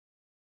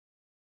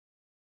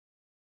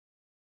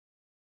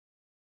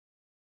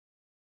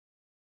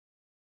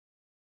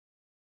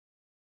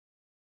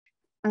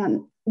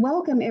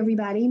Welcome,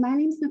 everybody. My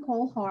name is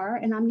Nicole Haar,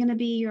 and I'm going to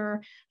be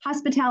your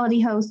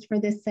hospitality host for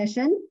this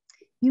session.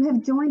 You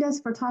have joined us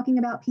for talking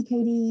about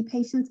PKD.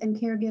 Patients and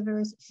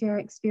caregivers share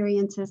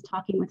experiences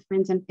talking with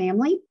friends and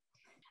family.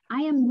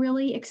 I am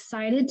really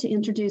excited to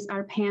introduce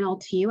our panel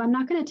to you. I'm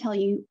not going to tell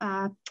you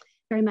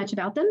very much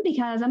about them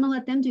because I'm going to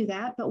let them do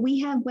that, but we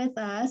have with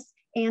us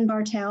Ann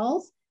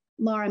Bartels,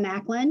 Laura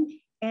Macklin,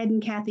 Ed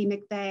and Kathy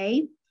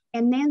McVeigh,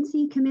 and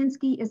Nancy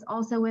Kaminsky is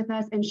also with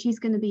us, and she's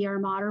going to be our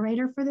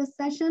moderator for this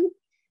session.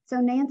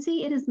 So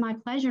Nancy, it is my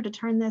pleasure to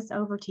turn this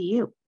over to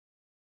you.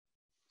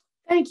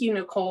 Thank you,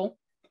 Nicole.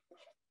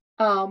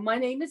 My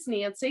name is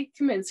Nancy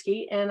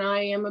Kaminsky, and I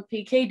am a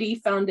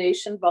PKD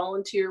Foundation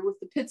volunteer with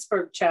the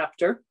Pittsburgh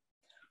chapter.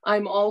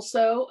 I'm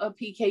also a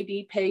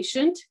PKD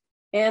patient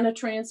and a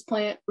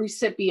transplant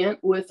recipient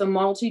with a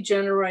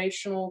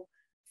multi-generational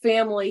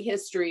family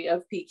history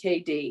of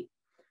PKD.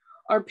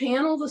 Our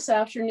panel this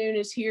afternoon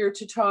is here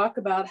to talk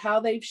about how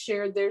they've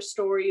shared their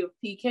story of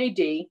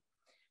PKD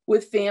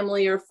with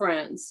family or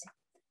friends.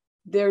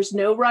 There's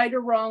no right or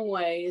wrong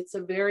way. It's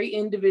a very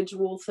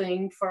individual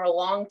thing. For a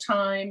long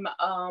time,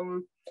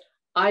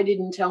 I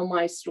didn't tell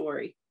my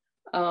story.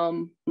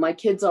 My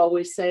kids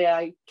always say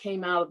I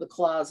came out of the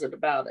closet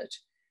about it.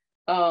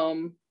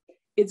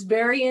 It's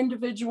very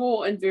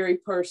individual and very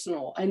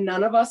personal, and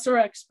none of us are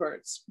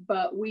experts,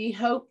 but we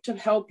hope to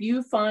help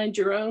you find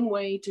your own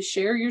way to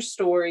share your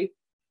story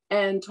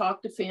and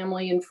talk to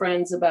family and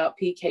friends about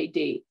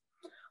PKD.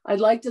 I'd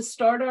like to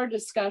start our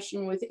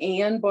discussion with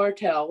Ann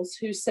Bartels,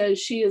 who says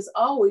she has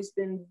always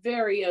been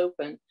very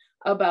open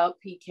about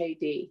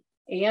PKD.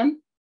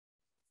 Ann?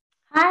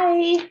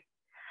 Hi.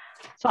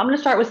 So I'm going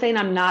to start with saying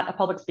I'm not a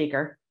public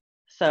speaker,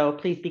 so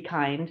please be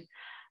kind.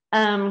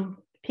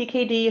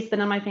 PKD has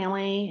been in my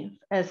family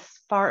as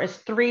far as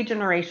 3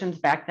 generations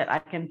back that I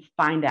can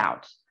find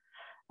out.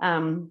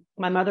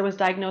 My mother was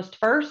diagnosed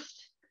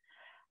first.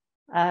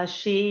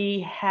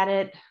 She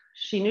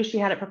knew she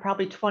had it for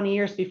probably 20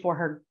 years before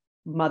her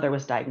mother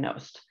was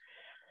diagnosed.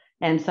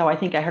 And so I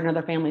think I heard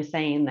another family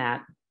saying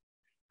that.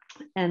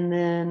 And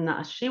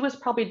then she was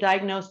probably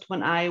diagnosed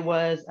when I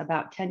was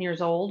about 10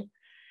 years old.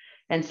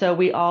 And so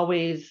we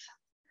always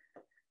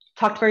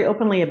talked very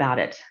openly about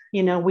it.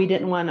 You know,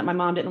 my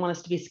mom didn't want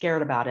us to be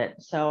scared about it.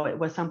 So it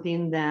was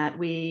something that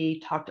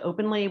we talked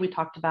openly. We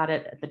talked about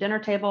it at the dinner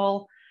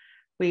table.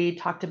 We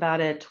talked about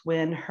it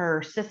when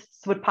her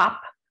cysts would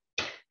pop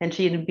and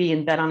she'd be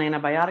in bed on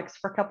antibiotics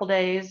for a couple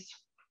days.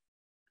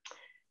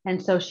 And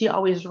so she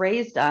always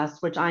raised us,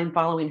 which I'm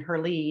following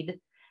her lead,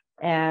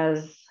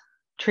 as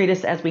treat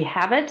us as we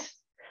have it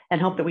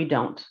and hope that we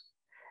don't.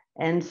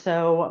 And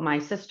so my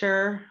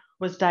sister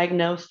was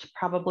diagnosed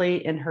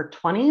probably in her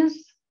 20s.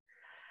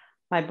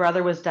 My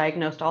brother was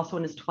diagnosed also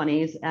in his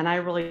 20s. And I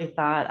really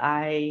thought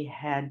I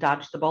had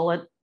dodged the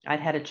bullet. I'd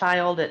had a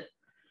child at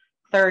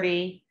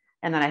 30,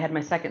 and then I had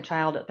my second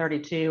child at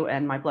 32,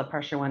 and my blood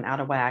pressure went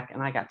out of whack,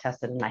 and I got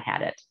tested and I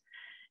had it.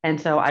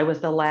 And so I was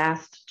the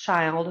last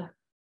child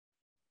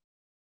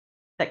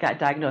that got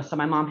diagnosed. So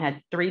my mom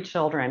had 3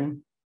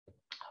 children,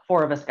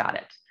 4 of us got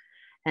it.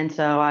 And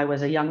so I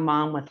was a young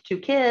mom with 2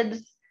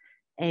 kids,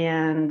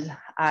 and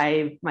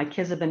my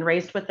kids have been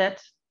raised with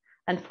it.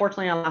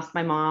 Unfortunately, I lost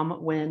my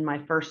mom when my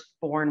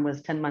firstborn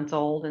was 10 months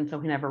old, and so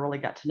we never really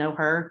got to know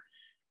her.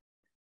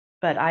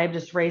 But I've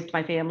just raised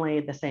my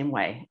family the same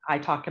way. I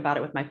talk about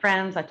it with my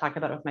friends. I talk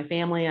about it with my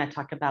family. I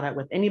talk about it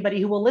with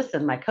anybody who will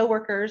listen, my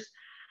coworkers.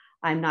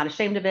 I'm not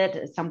ashamed of it.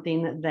 It's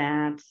something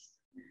that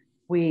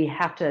we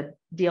have to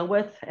deal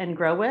with and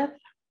grow with.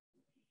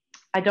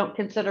 I don't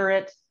consider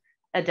it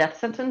a death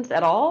sentence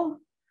at all.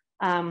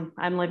 I'm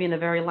living a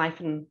very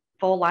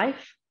full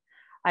life.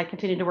 I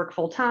continue to work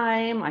full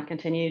time. I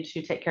continue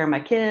to take care of my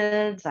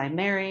kids. I'm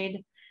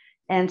married.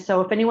 And so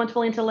if anyone's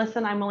willing to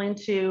listen, I'm willing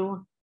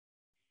to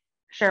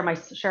share my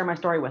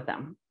story with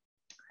them.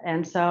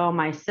 And so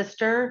my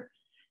sister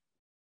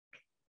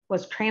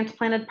was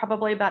transplanted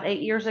probably about 8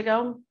 years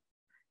ago.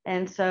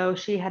 And so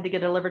she had to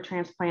get a liver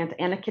transplant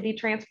and a kidney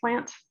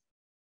transplant.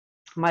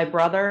 My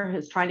brother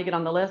is trying to get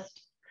on the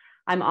list.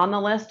 I'm on the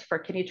list for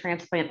kidney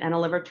transplant and a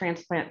liver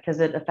transplant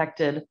because it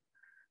affected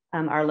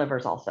our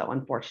livers also,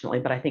 unfortunately,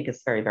 but I think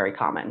it's very, very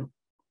common.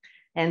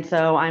 And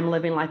so I'm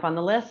living life on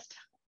the list.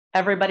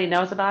 Everybody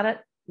knows about it.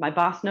 My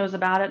boss knows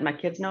about it. My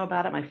kids know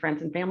about it. My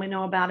friends and family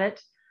know about it.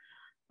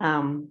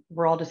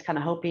 We're all just kind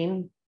of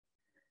hoping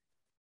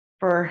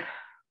for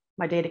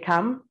my day to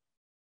come.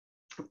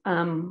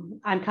 I'm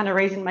kind of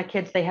raising my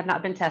kids. They have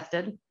not been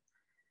tested.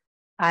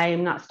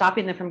 I'm not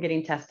stopping them from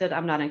getting tested.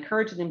 I'm not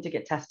encouraging them to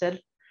get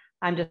tested.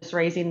 I'm just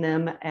raising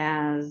them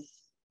as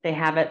they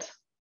have it.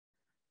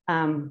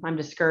 I'm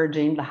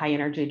discouraging the high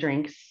energy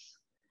drinks,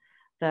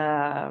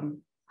 the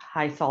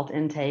high salt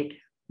intake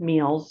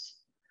meals.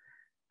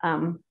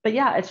 But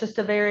yeah, it's just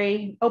a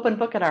very open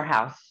book at our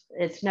house.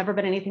 It's never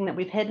been anything that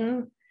we've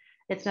hidden.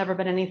 It's never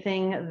been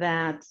anything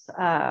that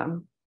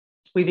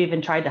we've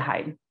even tried to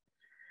hide.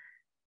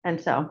 And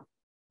so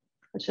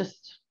it's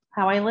just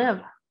how I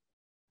live.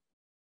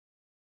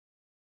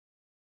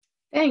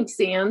 Thanks,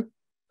 Ann.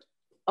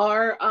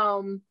 Our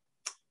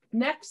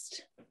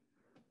next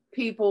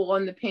people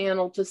on the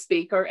panel to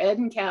speak are Ed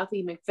and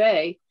Kathy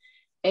McVeigh,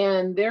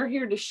 and they're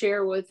here to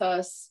share with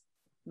us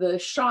the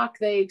shock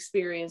they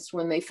experienced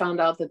when they found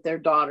out that their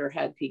daughter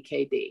had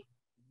PKD.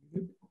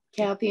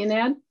 Kathy and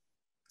Ed?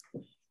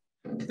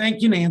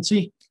 Thank you,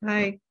 Nancy.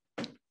 Hi.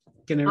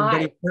 Can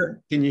everybody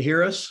hear? Can you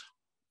hear us?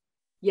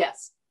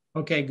 Yes.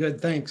 Okay, good,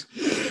 thanks.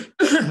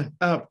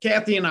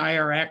 Kathy and I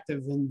are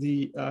active in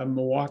the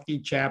Milwaukee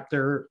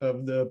chapter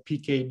of the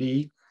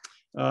PKD,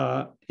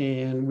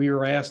 and we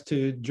were asked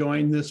to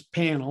join this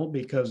panel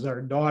because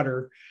our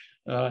daughter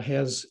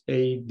has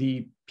a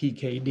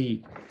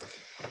PKD.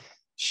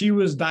 She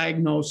was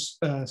diagnosed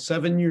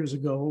 7 years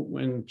ago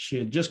when she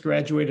had just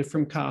graduated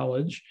from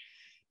college,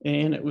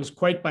 and it was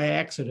quite by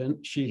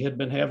accident. She had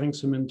been having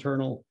some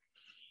internal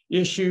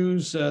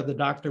issues. The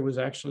doctor was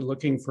actually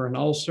looking for an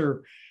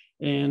ulcer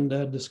and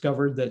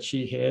discovered that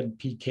she had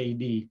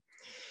PKD.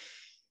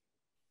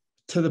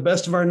 To the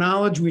best of our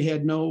knowledge, we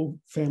had no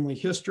family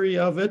history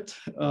of it.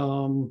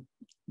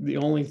 The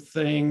only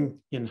thing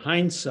in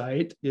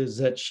hindsight is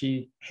that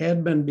she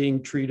had been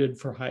being treated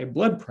for high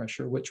blood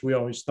pressure, which we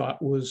always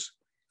thought was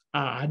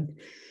odd.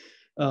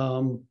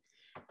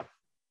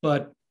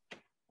 But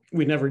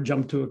we never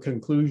jumped to a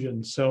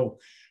conclusion. So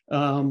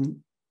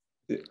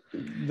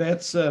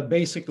that's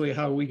basically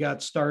how we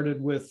got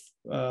started with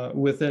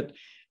it,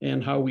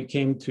 and how we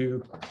came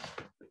to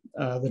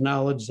the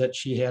knowledge that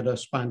she had a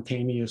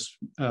spontaneous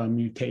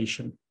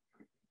mutation.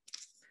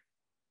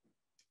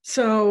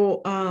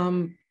 So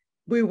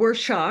we were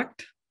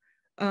shocked.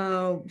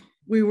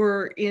 We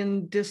were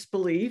in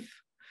disbelief.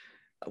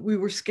 We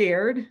were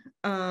scared.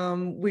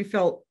 We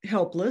felt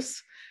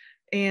helpless.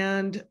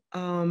 And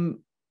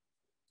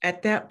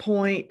at that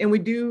point, and we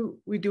do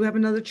have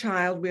another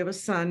child. We have a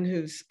son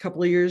who's a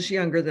couple of years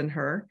younger than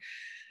her.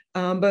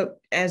 But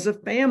as a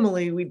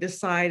family, we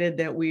decided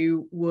that we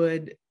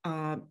would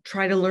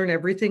try to learn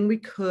everything we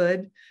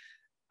could.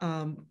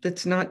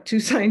 That's not too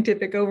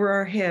scientific over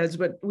our heads,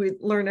 but we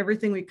learn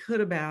everything we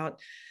could about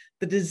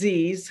the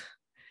disease.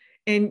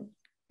 And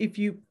if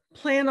you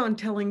plan on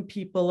telling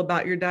people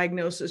about your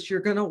diagnosis, you're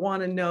going to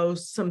want to know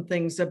some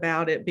things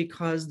about it,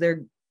 because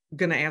they're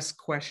going to ask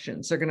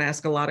questions. They're going to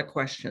ask a lot of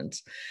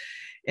questions.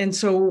 And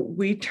so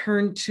we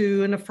turned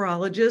to a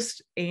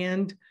nephrologist,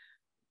 and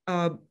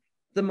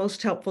the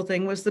most helpful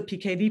thing was the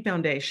PKD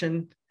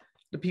Foundation.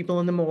 The people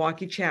in the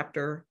Milwaukee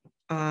chapter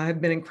have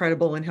been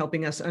incredible in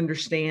helping us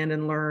understand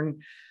and learn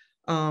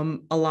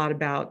a lot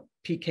about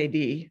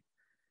PKD.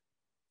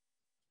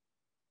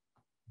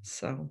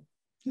 So,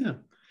 yeah.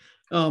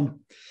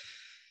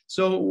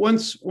 So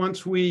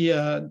once we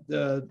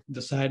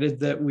decided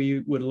that we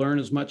would learn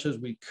as much as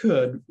we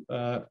could,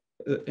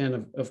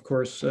 and of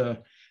course,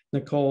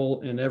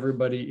 Nicole and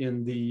everybody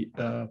in the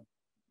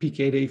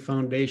PKD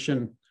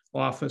Foundation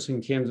office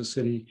in Kansas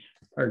City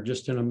are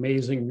just an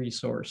amazing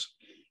resource,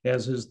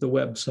 as is the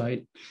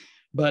website.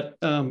 But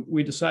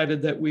we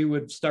decided that we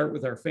would start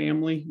with our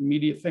family,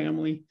 immediate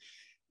family,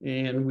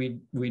 and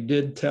we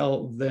did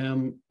tell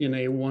them in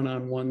a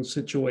one-on-one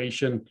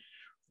situation,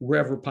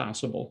 wherever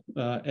possible,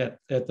 at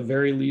the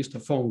very least a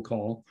phone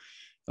call,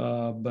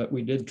 but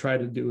we did try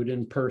to do it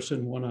in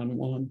person,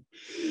 one-on-one.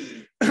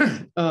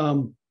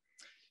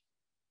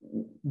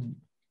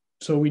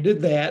 So we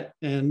did that,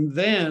 and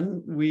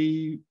then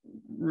we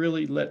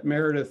really let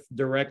Meredith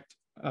direct,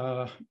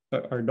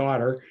 our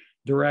daughter,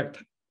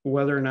 direct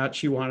whether or not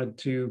she wanted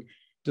to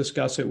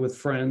discuss it with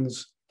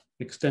friends,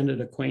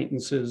 extended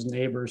acquaintances,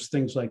 neighbors,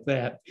 things like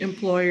that.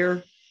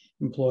 Employer.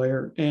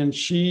 And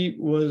she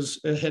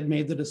had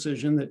made the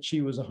decision that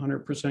she was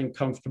 100%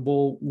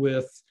 comfortable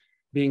with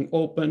being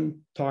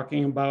open,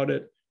 talking about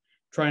it,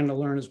 trying to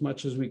learn as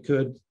much as we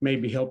could,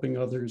 maybe helping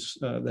others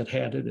that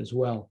had it as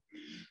well.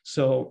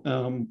 So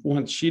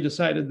once she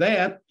decided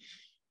that,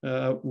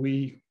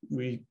 we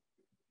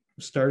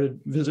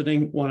started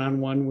visiting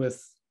one-on-one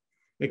with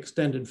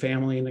extended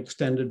family and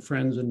extended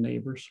friends and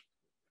neighbors.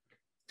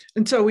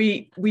 And so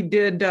we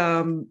did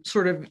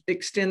sort of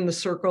extend the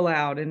circle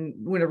out, and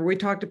whenever we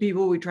talked to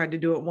people, we tried to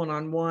do it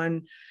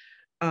one-on-one,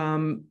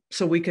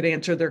 so we could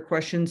answer their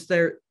questions.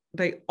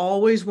 They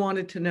always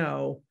wanted to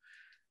know,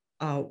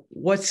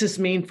 what's this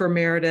mean for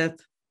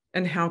Meredith,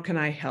 and how can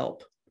I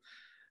help?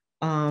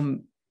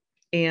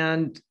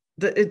 And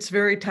it's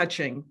very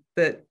touching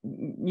that,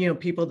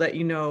 people that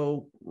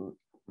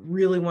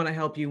really want to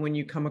help you when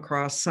you come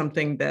across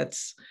something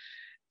that's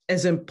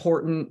as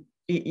important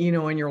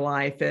in your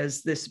life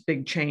as this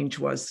big change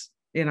was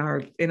in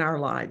our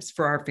lives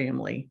for our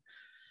family.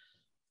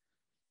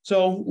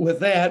 So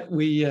with that,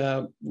 we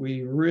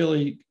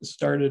really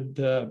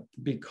started,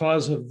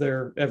 because of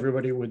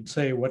everybody would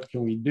say, what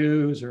can we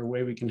do? Is there a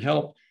way we can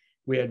help?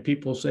 We had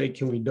people say,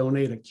 can we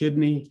donate a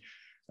kidney?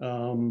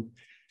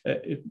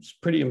 It's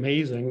pretty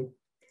amazing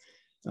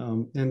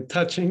and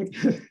touching.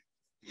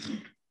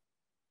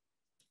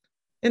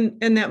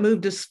 And that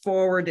moved us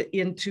forward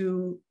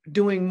into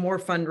doing more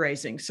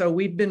fundraising. So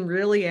we've been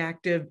really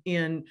active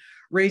in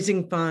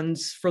raising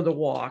funds for the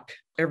walk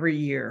every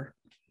year.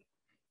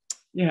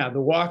 Yeah,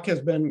 the walk has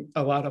been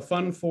a lot of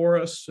fun for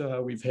us.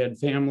 We've had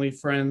family,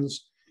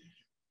 friends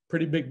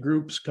pretty big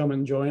groups come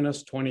and join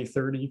us, 20,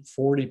 30,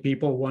 40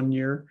 people one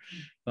year.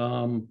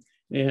 And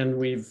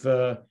we've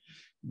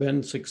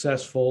been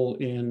successful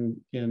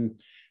in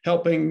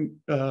helping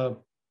with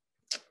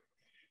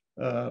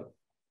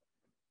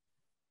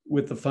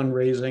the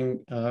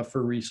fundraising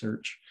for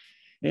research.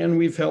 And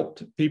we've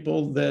helped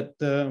people that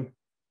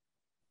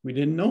we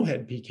didn't know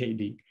had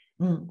PKD.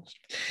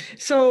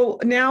 So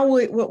now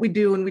what we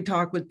do when we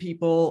talk with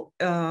people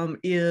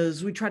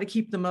is we try to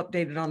keep them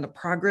updated on the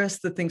progress,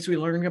 the things we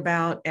learn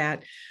about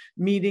at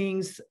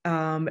meetings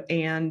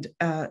and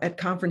at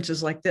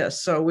conferences like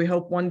this. So we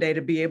hope one day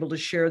to be able to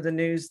share the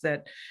news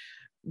that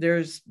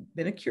there's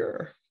been a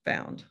cure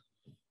found.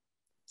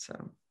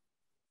 So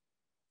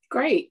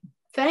great.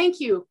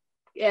 Thank you,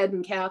 Ed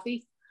and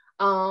Kathy.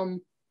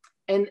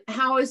 And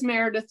how is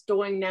Meredith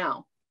doing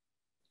now?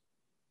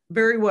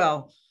 Very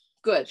well.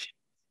 Good.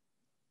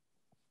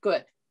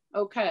 Good.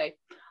 Okay.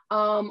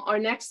 Our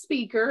next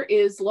speaker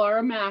is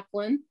Laura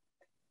Macklin.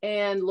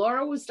 And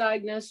Laura was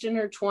diagnosed in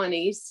her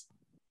 20s.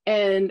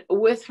 And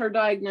with her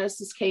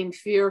diagnosis came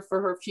fear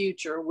for her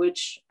future,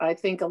 which I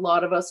think a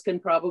lot of us can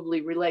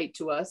probably relate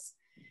to us.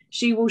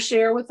 She will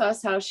share with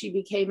us how she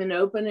became an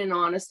open and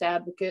honest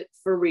advocate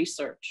for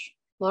research.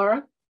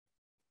 Laura?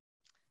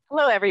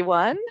 Hello,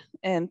 everyone,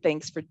 and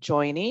thanks for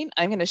joining.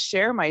 I'm going to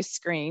share my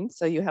screen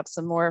so you have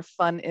some more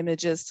fun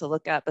images to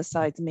look at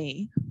besides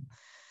me.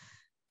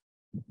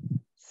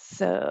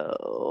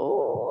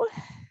 So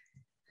I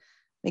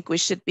think we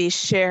should be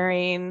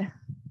sharing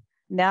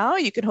now.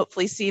 You can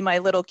hopefully see my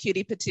little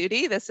cutie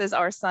patootie. This is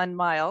our son,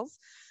 Miles.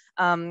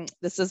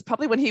 This is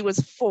probably when he was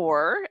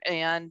 4,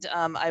 and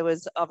I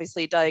was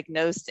obviously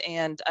diagnosed,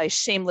 and I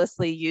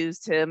shamelessly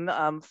used him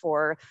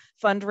for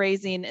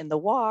fundraising in the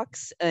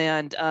walks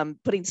and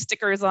putting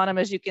stickers on him,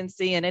 as you can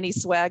see, and any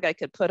swag I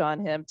could put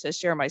on him to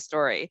share my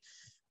story.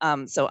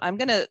 So I'm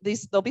gonna,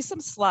 there'll be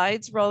some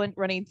slides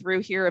running through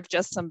here of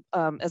just some,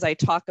 as I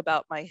talk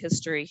about my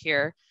history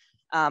here.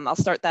 I'll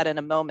start that in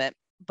a moment.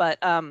 But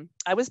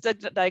I was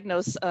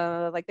diagnosed,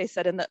 like they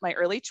said, in my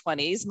early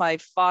 20s. My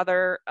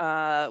father,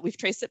 we've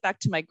traced it back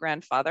to my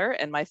grandfather,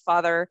 and my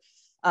father,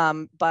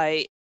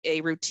 by a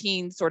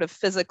routine sort of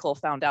physical,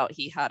 found out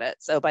he had it.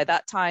 So by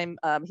that time,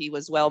 he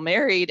was well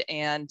married,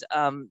 and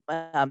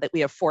that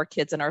we have 4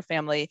 kids in our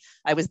family.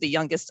 I was the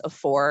youngest of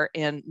 4,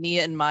 and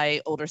me and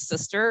my older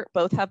sister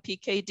both have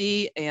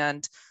PKD,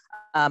 and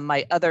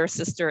my other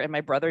sister and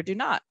my brother do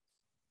not.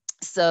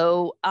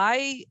 So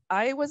I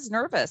was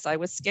nervous. I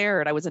was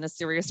scared. I was in a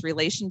serious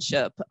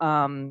relationship.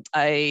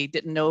 I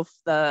didn't know if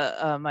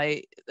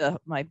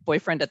my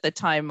boyfriend at the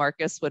time,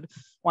 Marcus, would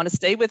want to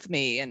stay with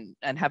me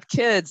and have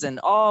kids, and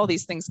all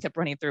these things kept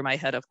running through my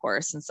head, of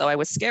course. And so I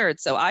was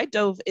scared. So I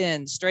dove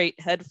in straight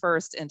head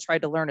first and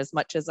tried to learn as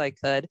much as I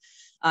could.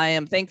 I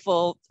am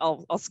thankful.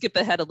 I'll skip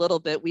ahead a little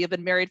bit. We have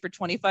been married for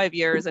 25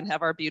 years and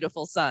have our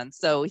beautiful son.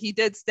 So he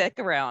did stick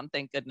around,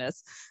 thank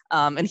goodness.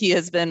 And he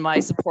has been my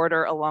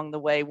supporter along the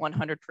way,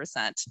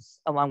 100%,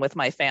 along with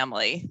my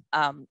family.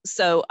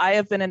 So I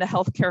have been in a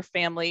healthcare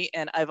family,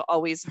 and I've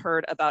always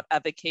heard about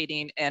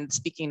advocating and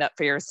speaking up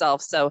for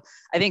yourself. So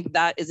I think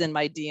that is in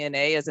my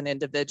DNA as an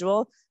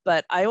individual.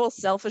 But I will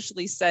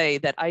selfishly say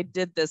that I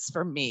did this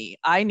for me.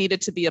 I needed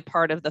to be a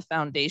part of the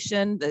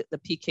foundation, the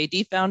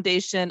PKD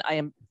Foundation. I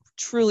am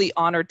truly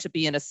honored to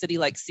be in a city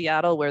like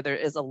Seattle, where there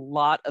is a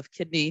lot of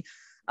kidney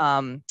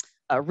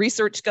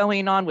research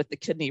going on with the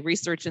Kidney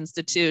Research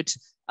Institute,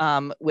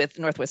 with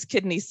Northwest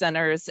Kidney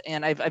Centers,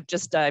 and I've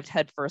just dived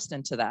headfirst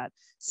into that.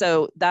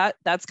 So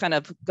that's kind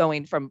of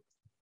going from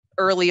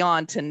early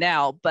on to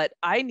now, but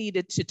I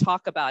needed to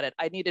talk about it.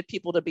 I needed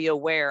people to be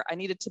aware. I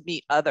needed to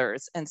meet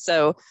others. And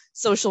so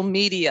social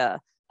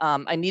media,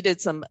 I needed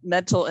some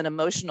mental and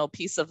emotional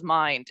peace of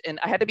mind. And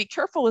I had to be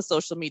careful with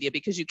social media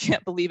because you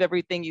can't believe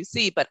everything you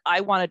see, but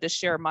I wanted to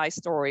share my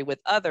story with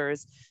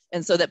others.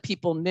 And so that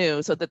people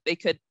knew, so that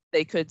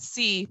they could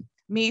see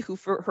me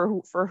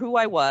for who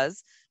I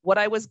was, what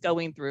I was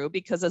going through,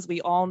 because as we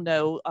all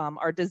know,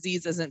 our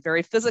disease isn't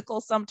very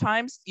physical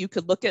sometimes. You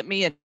could look at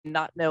me and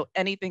not know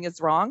anything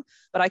is wrong,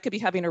 but I could be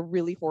having a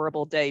really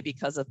horrible day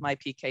because of my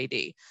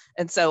PKD.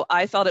 And so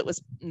I felt it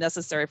was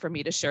necessary for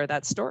me to share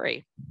that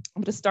story.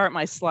 I'm going to start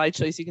my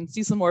slideshow so you can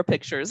see some more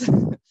pictures.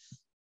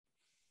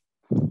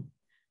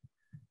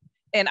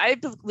 And I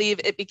believe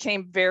it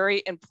became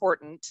very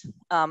important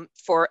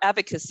for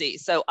advocacy.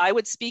 So I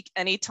would speak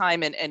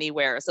anytime and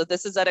anywhere. So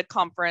this is at a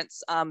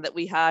conference that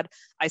we had.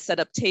 I set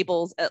up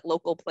tables at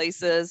local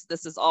places.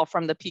 This is all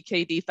from the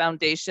PKD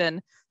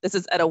Foundation. This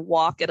is at a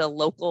walk at a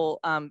local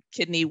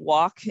kidney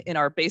walk in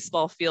our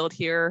baseball field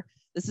here.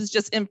 This is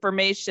just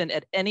information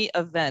at any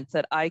event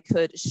that I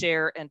could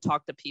share and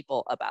talk to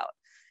people about.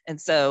 And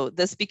so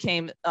this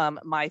became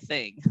my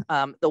thing.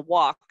 The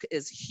walk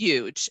is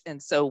huge.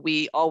 And so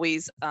we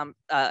always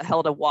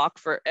held a walk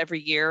for every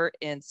year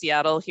in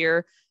Seattle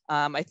here.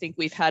 I think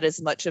we've had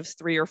as much as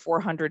 300 or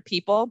 400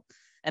 people.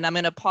 And I'm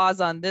gonna pause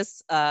on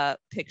this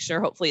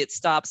picture. Hopefully it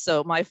stops.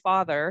 So my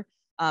father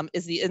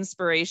is the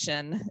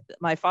inspiration.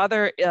 My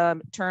father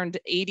turned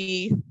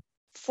 80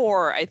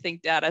 4, I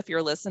think, Dad, if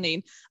you're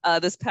listening,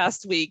 this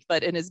past week,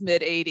 but in his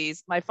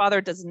mid-80s. My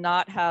father does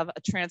not have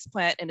a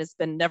transplant and has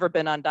never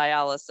been on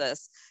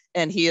dialysis,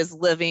 and he is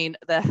living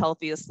the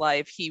healthiest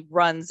life. He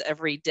runs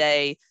every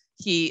day.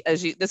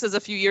 This is a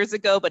few years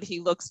ago, but he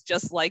looks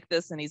just like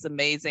this, and he's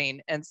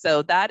amazing. And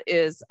so that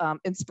is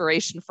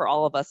inspiration for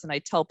all of us. And I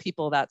tell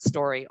people that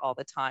story all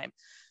the time,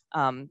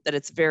 that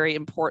it's very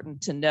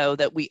important to know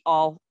that we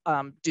all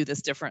do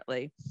this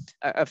differently,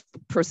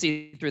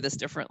 proceed through this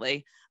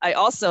differently.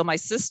 My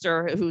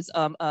sister, who's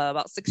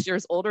about 6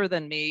 years older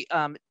than me,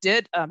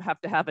 did have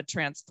to have a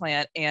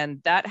transplant,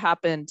 and that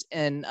happened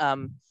in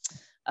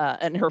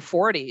her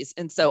 40s.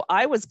 And so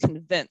I was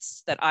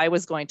convinced that I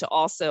was going to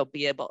also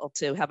be able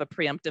to have a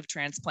preemptive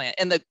transplant.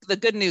 And the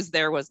good news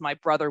there was my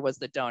brother was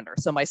the donor.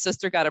 So my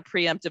sister got a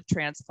preemptive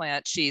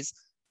transplant. She's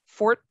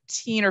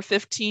 14 or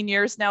 15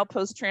 years now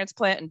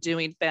post-transplant and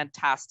doing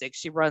fantastic.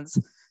 She rides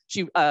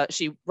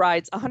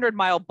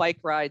 100-mile bike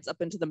rides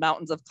up into the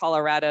mountains of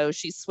Colorado.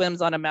 She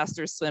swims on a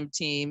master swim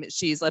team.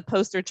 She's a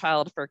poster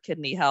child for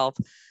kidney health.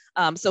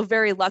 So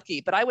very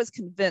lucky, but I was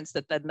convinced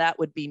that then that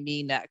would be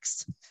me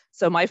next.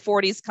 So my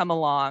 40s come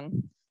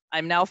along.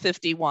 I'm now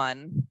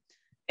 51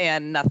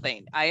 and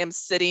nothing. I am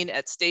sitting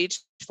at stage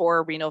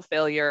 4 renal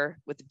failure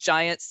with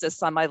giant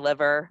cysts on my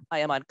liver. I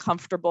am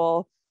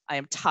uncomfortable. I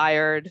am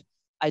tired.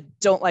 I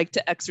don't like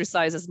to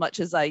exercise as much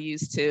as I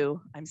used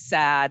to. I'm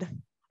sad.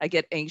 I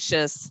get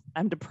anxious.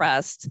 I'm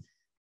depressed.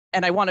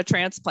 And I want a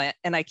transplant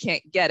and I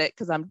can't get it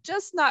because I'm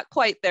just not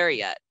quite there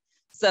yet.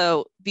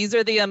 So these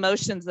are the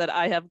emotions that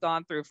I have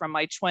gone through from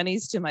my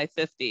 20s to my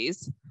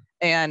 50s,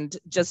 and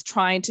just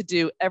trying to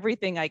do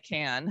everything I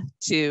can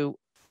to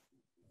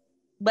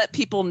let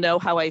people know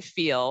how I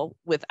feel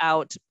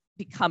without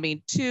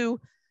becoming too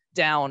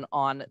down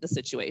on the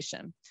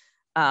situation.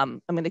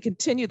 I'm going to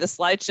continue the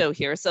slideshow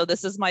here. So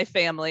this is my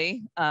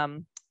family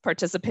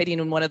participating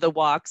in one of the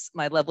walks,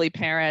 my lovely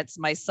parents,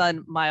 my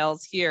son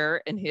Miles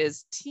here in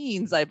his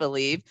teens, I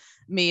believe,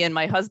 me and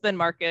my husband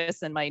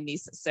Marcus and my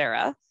niece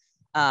Sarah.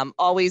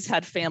 Always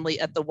had family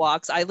at the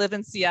walks. I live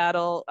in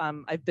Seattle.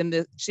 I've been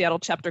the Seattle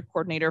chapter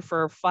coordinator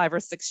for 5 or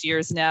 6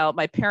 years now.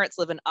 My parents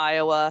live in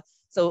Iowa,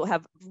 so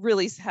have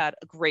really had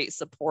a great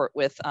support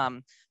with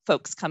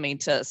folks coming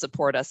to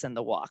support us in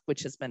the walk,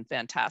 which has been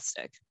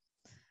fantastic.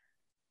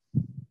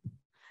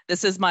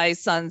 This is my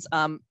son's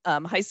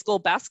high school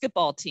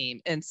basketball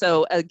team. And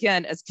so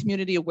again, as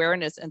community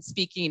awareness and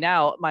speaking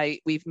out,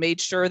 we've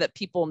made sure that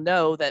people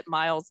know that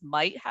Miles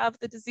might have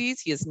the disease.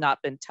 He has not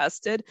been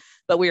tested,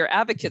 but we are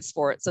advocates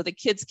for it. So the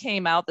kids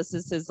came out, this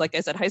is his, like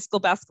I said, high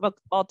school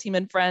basketball team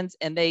and friends,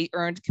 and they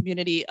earned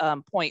community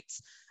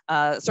points,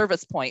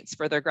 service points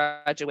for their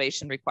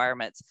graduation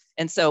requirements.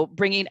 And so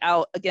bringing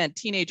out, again,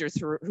 teenagers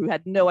who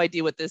had no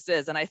idea what this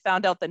is. And I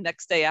found out the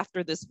next day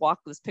after this walk,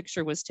 this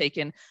picture was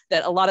taken,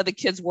 that a lot of the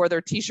kids wore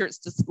their t-shirts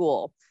to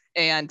school.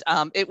 And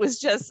it was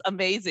just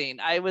amazing.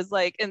 I was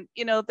like, and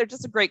you know, they're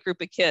just a great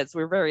group of kids.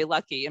 We're very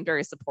lucky and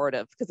very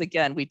supportive because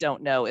again, we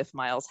don't know if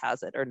Miles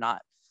has it or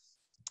not.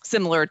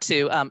 Similar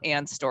to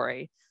Anne's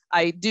story.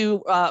 I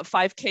do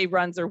 5K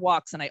runs or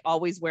walks, and I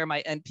always wear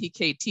my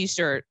NPK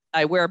t-shirt.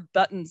 I wear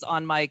buttons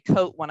on my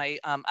coat when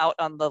I'm out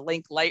on the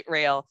link light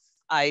rail.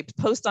 I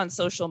post on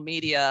social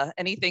media,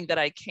 anything that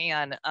I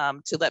can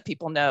to let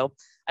people know.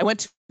 I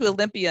went to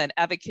Olympia and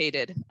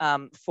advocated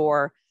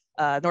for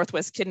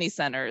Northwest Kidney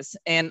Centers,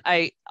 and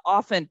I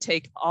often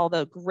take all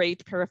the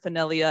great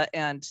paraphernalia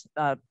and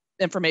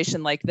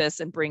information like this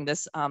and bring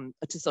this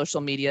to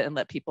social media and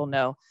let people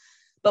know.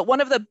 But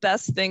one of the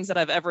best things that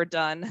I've ever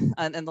done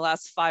in the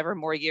last 5 or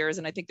more years,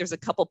 and I think there's a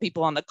couple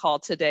people on the call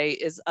today,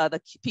 is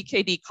the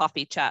PKD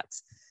coffee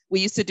chats.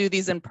 We used to do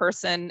these in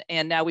person,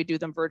 and now we do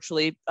them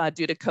virtually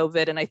due to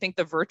COVID. And I think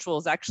the virtual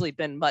has actually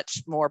been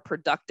much more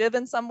productive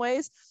in some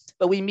ways.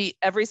 But we meet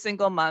every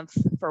single month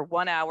for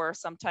 1 hour,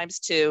 sometimes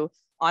 2,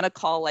 on a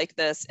call like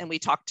this, and we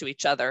talk to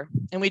each other.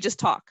 And we just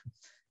talk.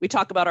 We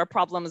talk about our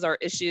problems, our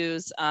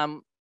issues.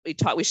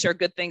 We share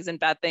good things and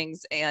bad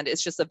things, and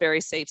it's just a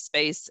very safe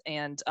space.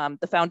 And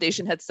the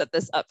foundation had set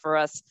this up for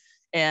us,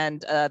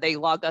 and they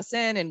log us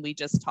in and we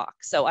just talk.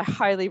 So I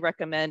highly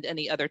recommend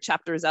any other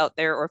chapters out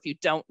there, or if you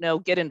don't know,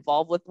 get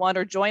involved with one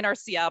or join our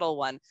Seattle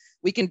one.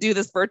 We can do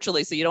this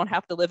virtually, so you don't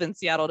have to live in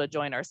Seattle to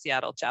join our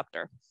Seattle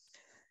chapter.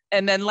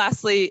 And then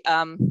lastly,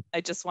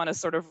 I just want to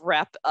sort of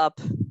wrap up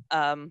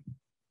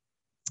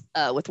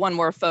with one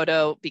more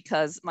photo,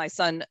 because my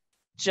son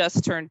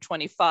just turned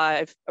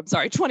 21.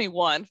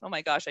 Oh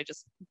my gosh,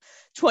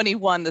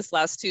 21 this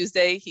last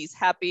Tuesday. He's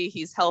happy,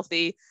 he's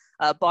healthy,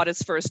 bought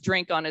his first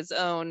drink on his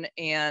own.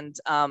 And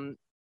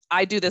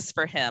I do this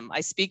for him.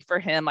 I speak for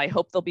him. I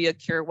hope there'll be a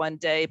cure one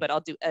day, but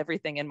I'll do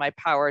everything in my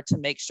power to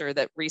make sure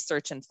that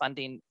research and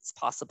funding is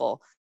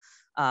possible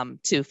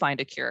to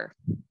find a cure.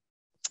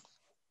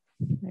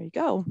 There you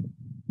go.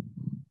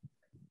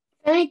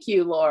 Thank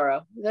you,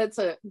 Laura. That's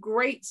a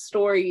great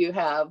story you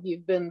have.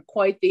 You've been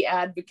quite the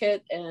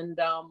advocate, and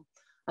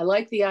I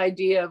like the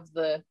idea of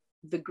the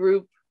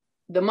group,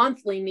 the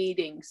monthly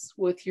meetings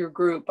with your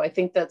group. I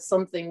think that's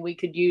something we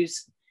could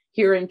use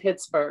here in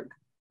Pittsburgh.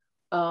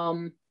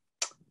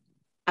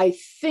 I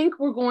think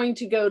we're going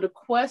to go to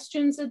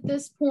questions at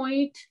this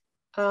point.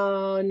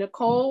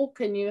 Nicole,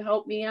 can you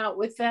help me out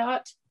with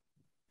that?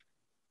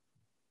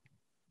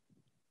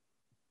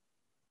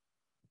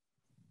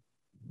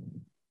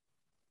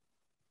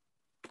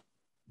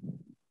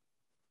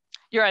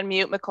 You're on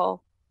mute,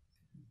 Nicole.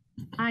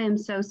 I am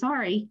so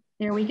sorry.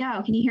 There we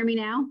go. Can you hear me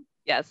now?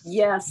 Yes.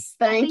 Yes,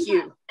 thank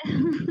you.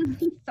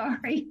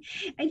 Sorry.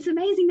 It's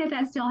amazing that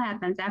that still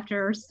happens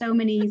after so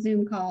many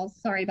Zoom calls.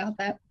 Sorry about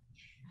that.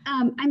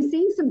 I'm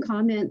seeing some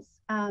comments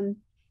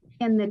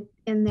in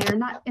there,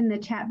 not in the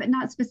chat, but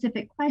not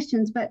specific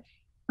questions. But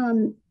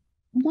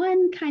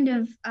one kind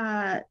of,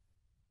 I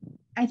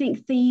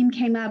think, theme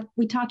came up.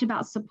 We talked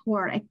about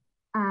support. Ed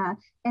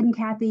and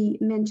Kathy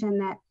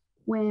mentioned that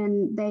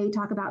when they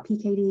talk about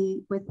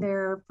PKD with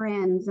their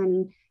friends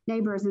and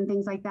neighbors and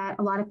things like that,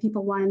 a lot of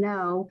people want to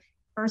know,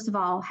 first of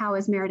all, how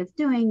is Meredith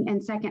doing?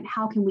 And second,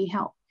 how can we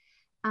help?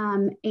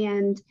 I'm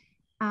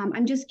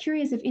just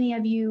curious if any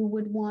of you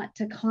would want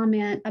to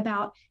comment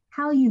about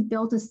how you've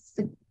built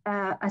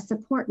a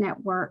support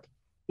network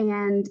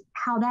and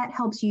how that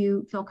helps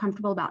you feel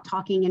comfortable about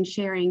talking and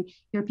sharing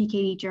your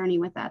PKD journey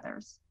with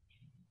others.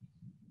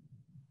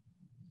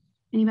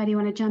 Anybody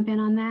want to jump in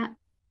on that?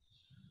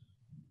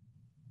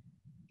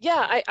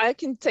 Yeah, I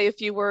can say a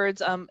few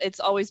words. It's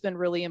always been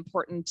really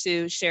important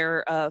to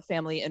share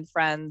family and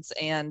friends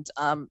and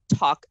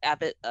talk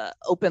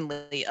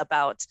openly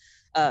about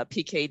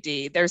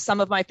PKD. There's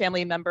some of my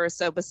family members.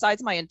 So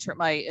besides my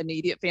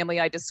immediate family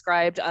I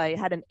described, I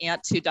had an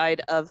aunt who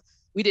died of,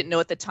 we didn't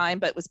know at the time,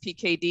 but it was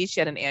PKD. She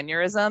had an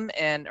aneurysm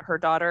and her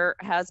daughter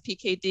has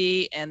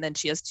PKD. And then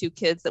she has 2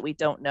 kids that we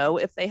don't know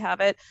if they have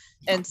it.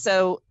 And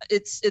so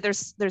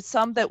there's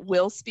some that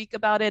will speak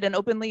about it and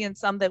openly and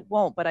some that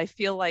won't. But I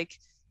feel like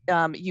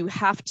you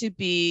have to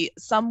be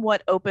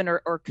somewhat open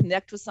or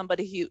connect with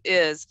somebody who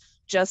is,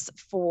 just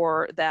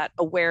for that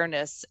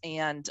awareness.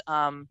 And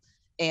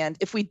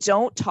if we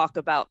don't talk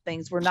about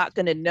things, we're not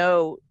going to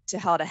know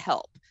how to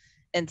help.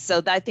 And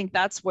so I think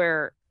that's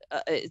where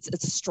it's a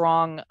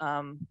strong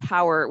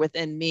power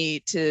within me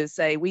to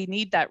say, we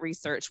need that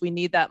research. We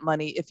need that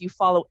money. If you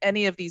follow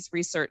any of these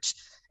research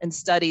and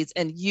studies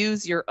and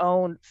use your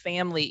own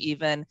family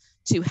even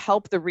to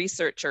help the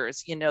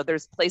researchers,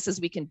 there's places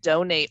we can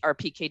donate our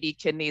PKD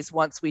kidneys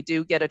once we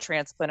do get a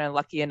transplant and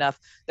lucky enough.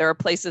 There are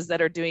places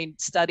that are doing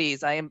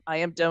studies. I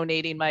am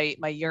donating my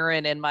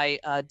urine and my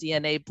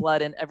DNA,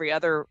 blood, and every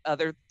other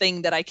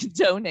thing that I can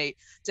donate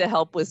to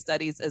help with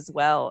studies as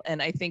well.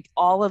 And I think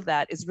all of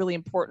that is really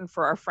important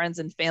for our friends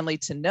and family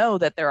to know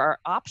that there are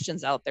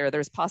options out there.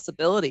 There's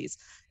possibilities,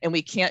 and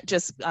we can't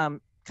just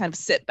kind of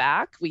sit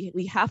back.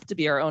 We have to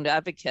be our own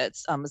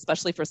advocates,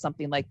 especially for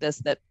something like this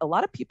that a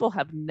lot of people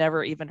have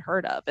never even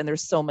heard of. And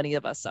there's so many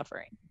of us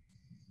suffering.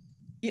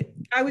 Yeah,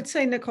 I would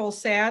say, Nicole,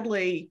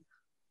 sadly,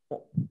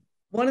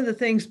 one of the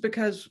things,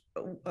 because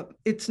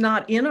it's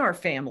not in our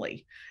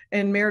family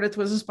and Meredith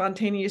was a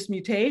spontaneous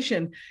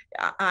mutation,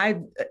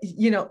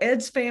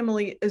 Ed's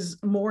family is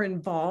more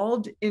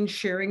involved in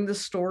sharing the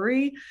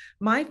story.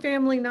 My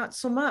family, not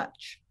so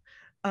much.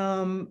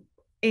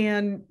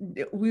 And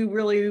we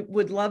really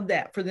would love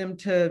that for them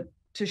to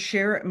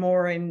share it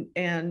more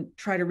and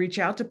try to reach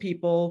out to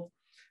people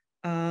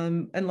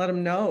and let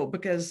them know,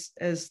 because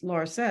as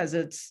Laura says,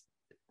 it's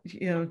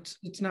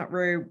not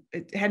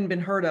it hadn't been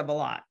heard of a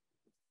lot.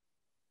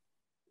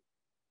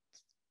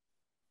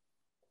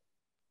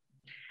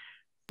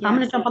 Yes. I'm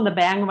going to jump on the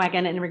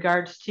bandwagon in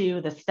regards to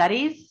the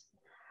studies.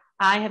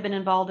 I have been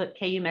involved at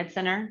KU Med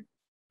Center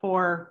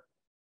for,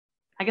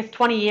 I guess,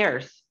 20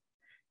 years.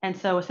 And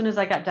so as soon as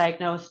I got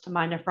diagnosed,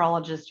 my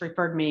nephrologist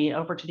referred me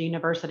over to the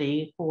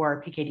university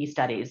for PKD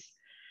studies.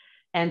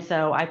 And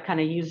so I've kind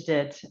of used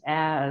it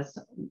as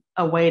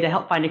a way to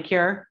help find a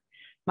cure.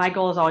 My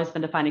goal has always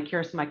been to find a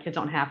cure so my kids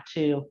don't have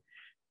to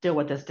deal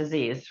with this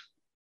disease.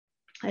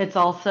 It's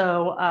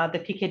also the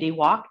PKD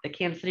walk, the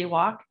Kansas City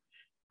walk.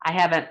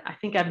 I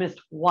think I've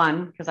missed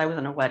one because I was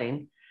in a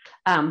wedding.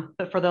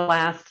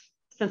 But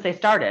since they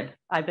started,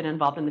 I've been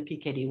involved in the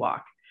PKD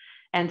walk.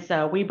 And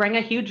so we bring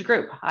a huge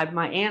group. I have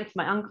my aunts,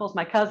 my uncles,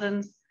 my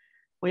cousins.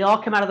 We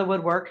all come out of the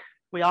woodwork.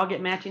 We all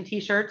get matching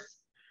t-shirts.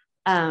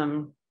 We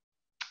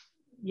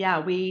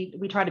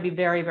try to be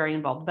very, very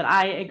involved. But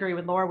I agree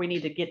with Laura. We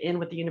need to get in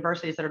with the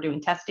universities that are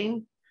doing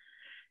testing.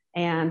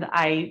 And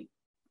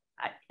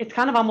it's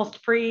kind of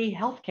almost free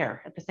healthcare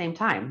at the same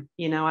time.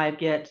 I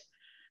get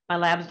my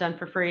labs done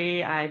for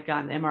free. I've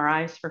gotten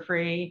MRIs for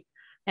free.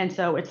 And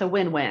so it's a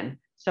win-win.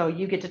 So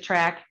you get to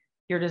track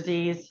your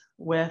disease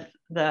with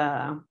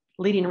the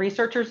leading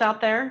researchers out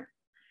there,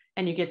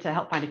 and you get to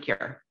help find a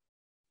cure.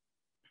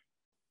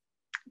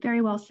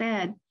 Very well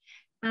said.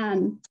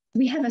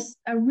 We have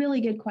a really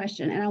good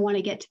question, and I want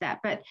to get to that,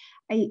 but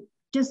I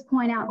just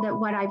point out that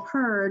what I've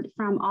heard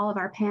from all of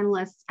our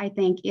panelists, I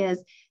think,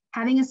 is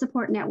having a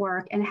support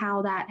network and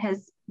how that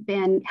has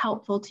been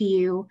helpful to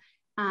you,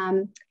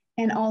 and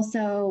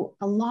also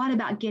a lot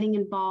about getting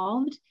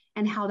involved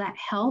and how that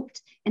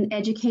helped, and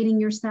educating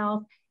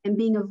yourself and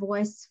being a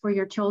voice for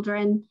your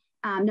children,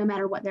 no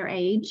matter what their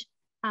age,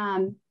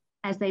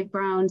 as they've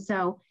grown.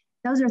 So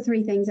those are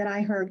three things that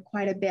I heard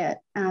quite a bit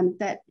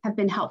that have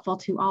been helpful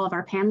to all of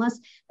our panelists.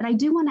 But I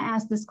do want to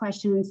ask this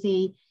question and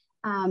see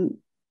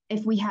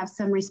if we have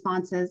some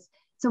responses.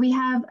 So we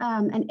have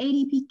an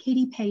 80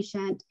 PKD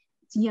patient,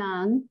 it's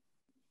young,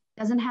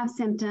 doesn't have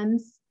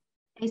symptoms,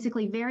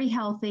 basically very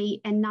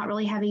healthy and not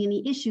really having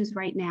any issues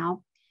right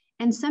now.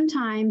 And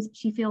sometimes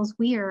she feels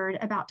weird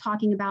about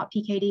talking about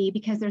PKD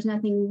because there's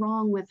nothing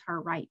wrong with her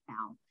right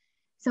now.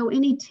 So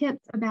any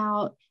tips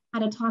about how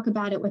to talk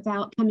about it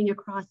without coming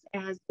across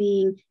as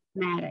being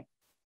dramatic?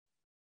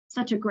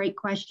 Such a great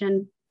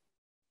question.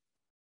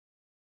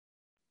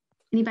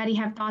 Anybody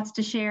have thoughts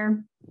to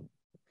share?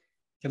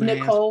 Can I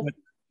Nicole? ask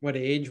what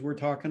age we're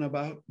talking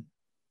about?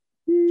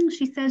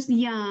 She says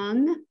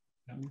young.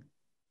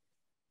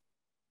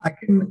 I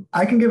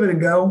can give it a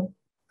go.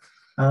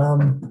 Hi,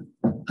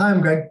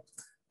 I'm Greg.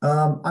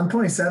 I'm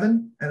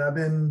 27 and I've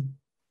been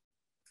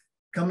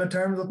coming to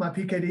terms with my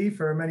PKD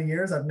for many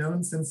years. I've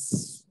known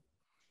since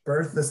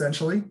birth,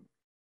 essentially.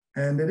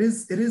 And it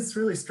is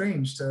really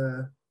strange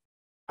to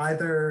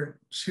either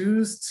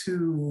choose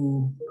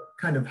to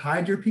kind of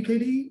hide your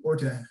PKD or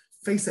to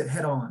face it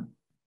head on.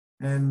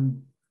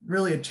 And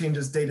really it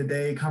changes day to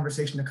day,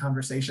 conversation to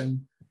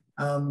conversation.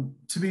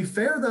 To be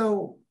fair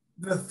though,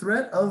 the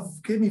threat of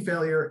kidney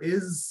failure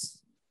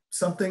is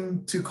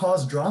something to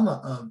cause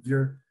drama of.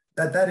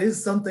 That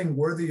is something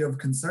worthy of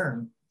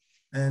concern.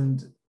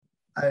 And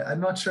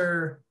I'm not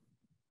sure,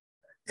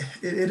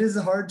 it is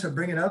hard to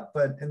bring it up,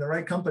 but in the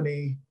right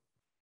company,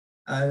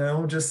 I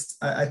know,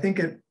 I think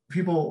it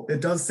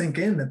does sink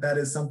in that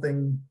is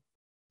something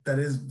that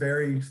is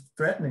very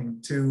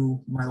threatening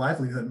to my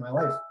livelihood, my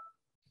life.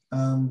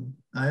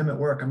 I am at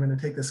work, I'm gonna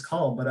take this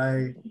call, but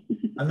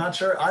I'm not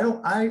sure.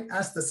 I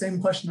ask the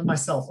same question of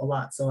myself a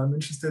lot, so I'm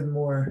interested in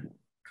more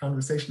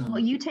conversation on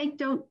Well,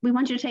 we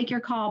want you to take your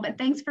call, but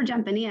thanks for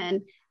jumping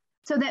in.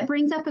 So that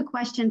brings up a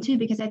question too,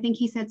 because I think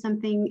he said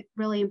something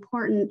really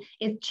important.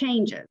 It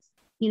changes,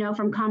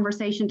 from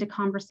conversation to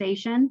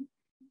conversation.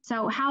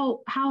 So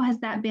how has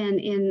that been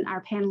in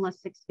our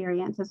panelists'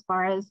 experience as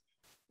far as,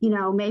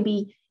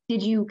 maybe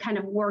did you kind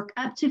of work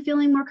up to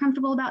feeling more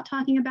comfortable about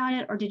talking about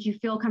it, or did you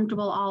feel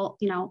comfortable all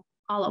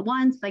at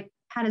once? Like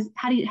how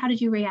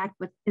did you react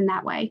in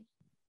that way?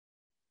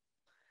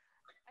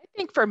 I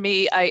think for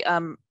me,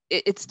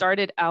 it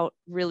started out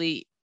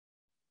really,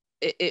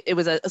 it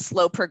was a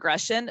slow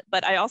progression,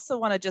 but I also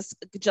want to just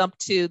jump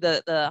to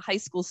the high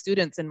school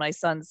students in my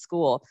son's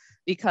school,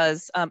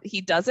 because he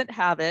doesn't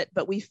have it,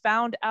 but we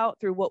found out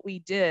through what we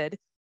did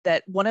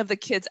that one of the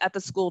kids at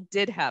the school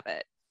did have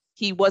it.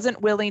 He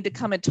wasn't willing to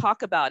come and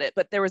talk about it,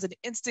 but there was an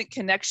instant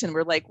connection.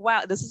 We're like,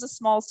 wow, this is a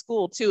small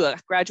school too, a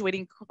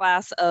graduating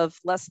class of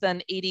less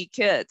than 80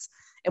 kids.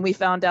 And we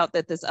found out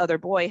that this other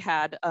boy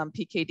had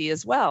PKD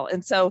as well.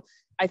 And so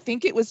I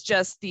think it was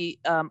just the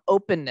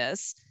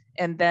openness,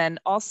 and then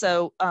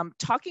also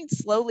talking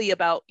slowly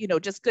about,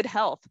 just good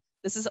health.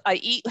 I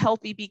eat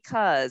healthy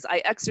because,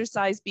 I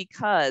exercise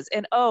because,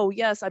 and oh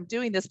yes, I'm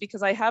doing this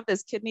because I have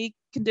this kidney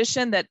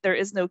condition that there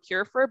is no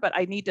cure for, but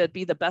I need to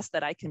be the best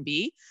that I can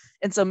be.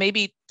 And so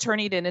maybe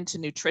turning it into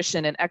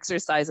nutrition and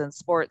exercise and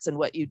sports and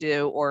what you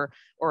do, or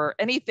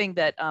anything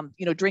that,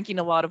 drinking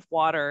a lot of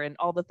water and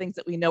all the things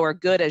that we know are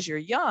good as you're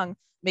young,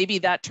 maybe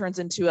that turns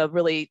into a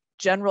really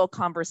general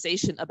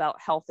conversation about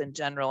health in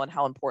general and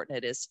how important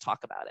it is to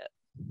talk about it.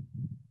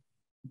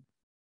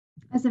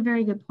 That's a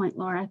very good point,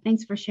 Laura.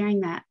 Thanks for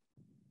sharing that.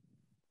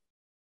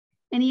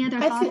 Any other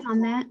thoughts on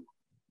that?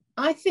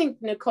 I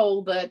think,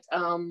 Nicole, that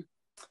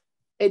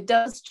it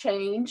does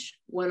change.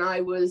 When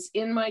I was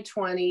in my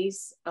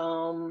 20s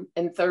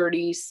and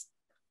 30s,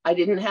 I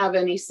didn't have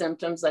any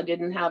symptoms. I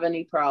didn't have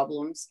any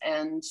problems.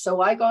 And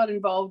so I got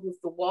involved with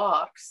the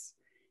walks,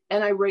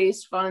 and I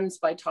raised funds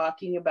by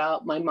talking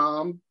about my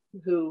mom,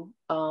 who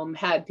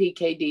had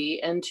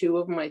PKD, and two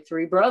of my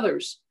three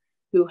brothers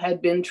who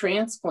had been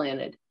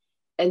transplanted.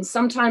 And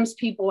sometimes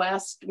people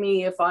asked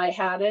me if I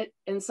had it,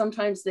 and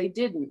sometimes they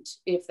didn't.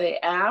 If they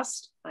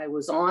asked, I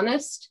was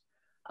honest.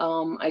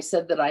 I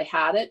said that I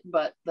had it,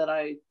 but that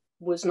I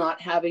was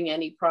not having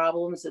any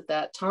problems at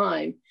that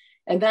time.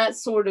 And that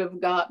sort of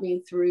got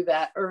me through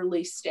that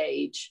early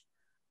stage.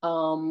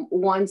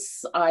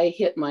 Once I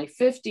hit my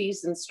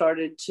 50s and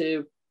started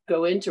to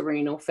go into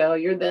renal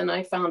failure, then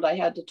I found I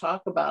had to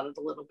talk about it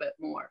a little bit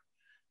more.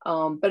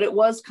 But it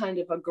was kind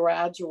of a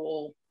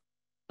gradual,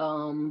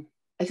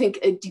 I think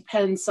it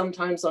depends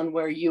sometimes on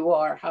where you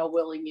are, how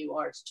willing you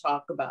are to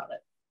talk about it.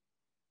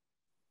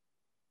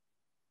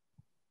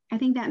 I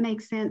think that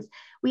makes sense.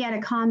 We had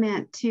a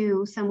comment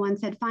too, someone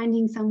said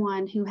finding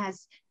someone who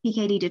has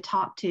PKD to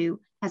talk to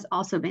has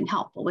also been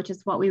helpful, which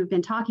is what we've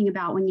been talking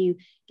about when you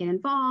get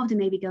involved and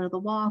maybe go to the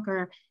walk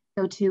or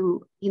go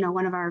to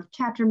one of our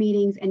chapter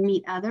meetings and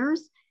meet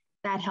others.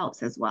 That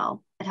helps as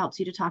well. It helps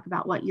you to talk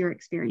about what your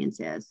experience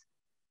is.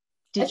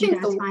 Did you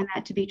guys find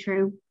that to be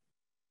true?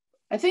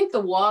 I think the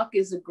walk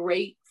is a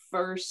great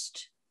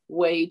first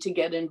way to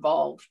get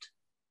involved.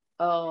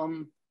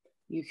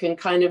 You can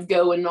kind of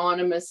go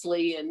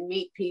anonymously and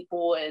meet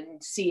people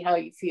and see how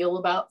you feel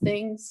about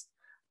things.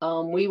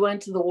 We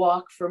went to the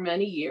walk for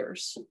many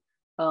years.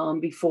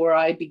 before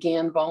I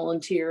began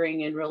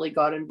volunteering and really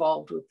got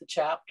involved with the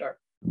chapter.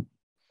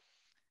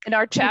 In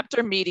our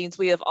chapter meetings,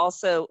 we have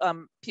also,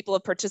 people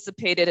have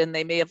participated and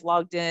they may have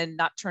logged in,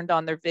 not turned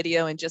on their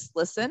video and just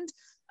listened.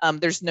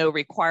 There's no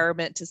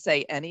requirement to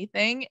say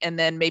anything. And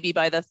then maybe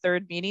by the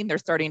third meeting, they're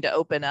starting to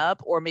open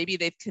up, or maybe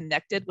they've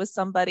connected with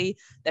somebody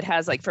that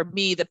has, like for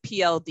me, the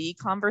PLD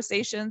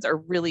conversations are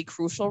really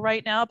crucial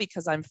right now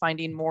because I'm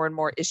finding more and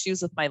more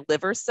issues with my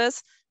liver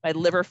cysts. My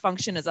liver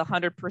function is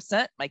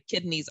 100%, my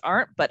kidneys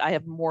aren't, but I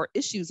have more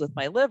issues with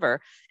my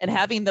liver. And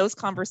having those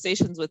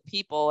conversations with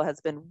people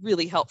has been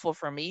really helpful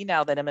for me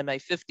now that I'm in my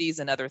 50s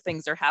and other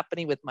things are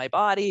happening with my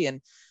body. And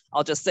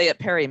I'll just say it,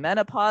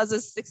 perimenopause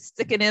is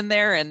sticking in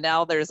there. And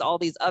now there's all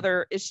these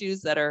other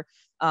issues that are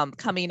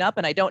coming up.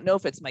 And I don't know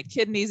if it's my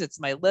kidneys, it's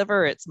my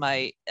liver, it's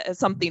my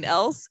something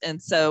else. And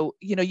so,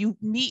 you know, you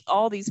meet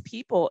all these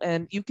people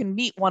and you can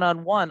meet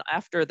one-on-one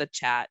after the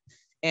chat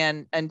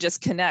and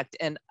just connect.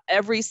 And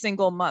every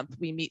single month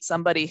we meet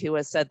somebody who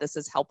has said this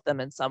has helped them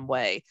in some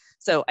way.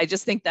 So I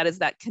just think that is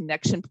that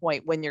connection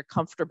point when you're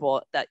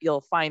comfortable, that you'll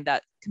find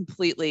that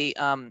completely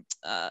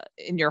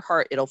in your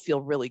heart, it'll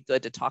feel really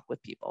good to talk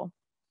with people.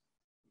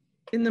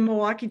 In the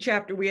Milwaukee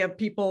chapter, we have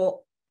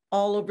people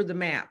all over the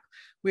map.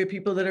 We have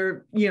people that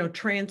are, you know,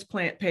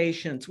 transplant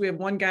patients. We have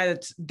one guy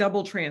that's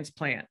double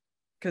transplant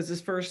because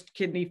his first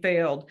kidney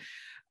failed.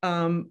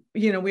 You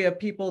know, we have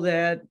people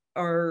that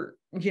are,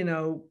 you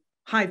know,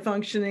 high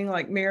functioning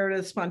like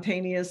Meredith,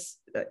 spontaneous,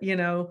 you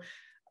know,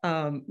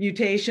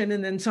 mutation.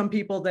 And then some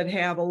people that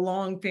have a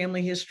long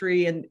family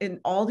history and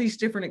all these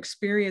different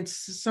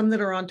experiences, some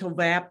that are on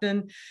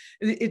tolvaptan.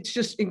 It's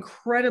just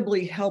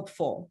incredibly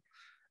helpful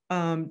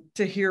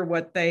to hear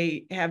what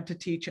they have to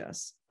teach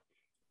us.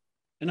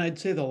 And I'd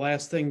say the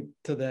last thing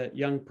to that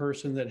young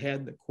person that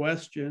had the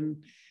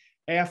question,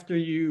 after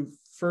you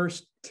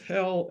first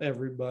tell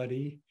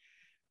everybody,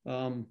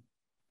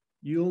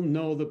 you'll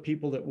know the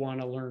people that want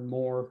to learn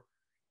more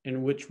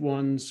and which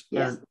ones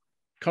aren't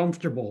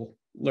comfortable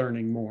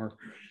learning more.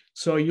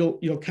 So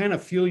you'll kind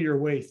of feel your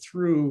way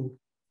through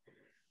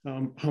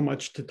how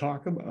much to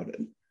talk about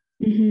it.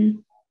 Mm-hmm.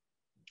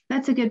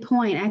 That's a good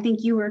point. I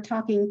think you were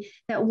talking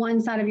that one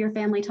side of your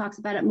family talks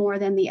about it more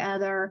than the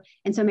other.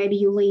 And so maybe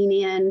you lean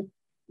in,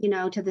 you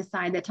know, to the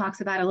side that talks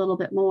about it a little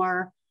bit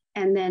more.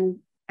 And then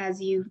as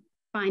you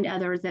find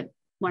others that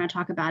want to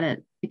talk about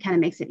it, it kind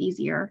of makes it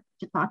easier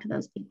to talk to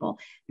those people.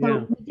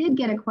 So we did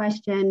get a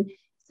question.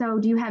 So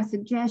do you have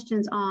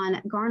suggestions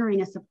on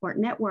garnering a support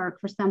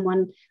network for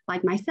someone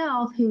like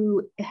myself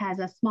who has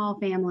a small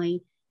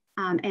family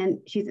and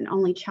she's an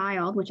only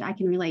child, which I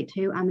can relate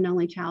to. I'm an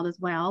only child as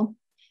well.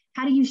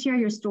 How do you share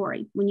your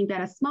story when you've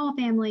got a small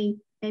family?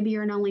 Maybe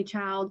you're an only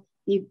child.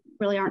 You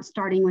really aren't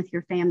starting with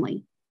your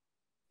family.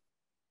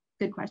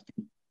 Good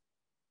question.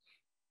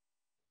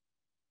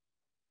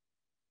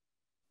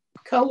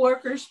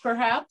 Co-workers,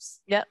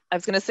 perhaps? Yeah, I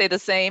was going to say the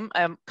same.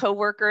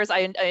 Co-workers,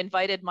 I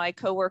invited my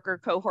co-worker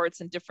cohorts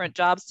in different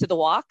jobs to the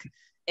walk,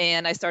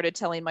 and I started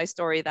telling my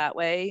story that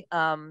way.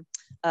 My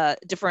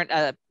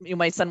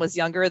son was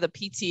younger, the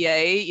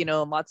PTA, you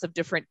know, lots of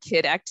different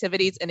kid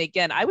activities. And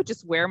again, I would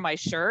just wear my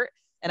shirt.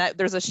 And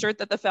there's a shirt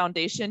that the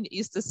foundation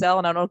used to sell,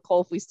 and I don't know,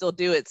 Cole, if we still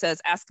do. It says,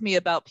 "Ask me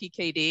about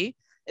PKD."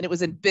 And it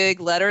was in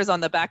big letters on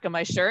the back of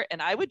my shirt.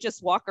 And I would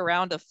just walk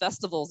around to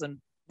festivals and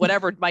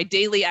whatever, my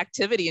daily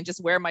activity, and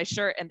just wear my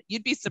shirt. And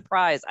you'd be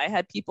surprised. I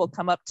had people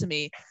come up to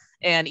me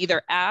and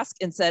either ask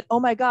and said, "Oh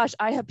my gosh,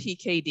 I have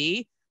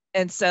PKD."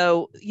 And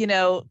so, you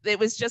know, it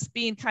was just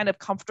being kind of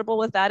comfortable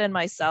with that in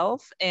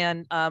myself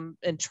and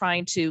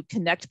trying to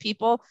connect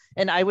people.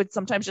 And I would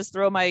sometimes just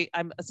throw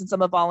since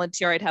I'm a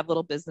volunteer, I'd have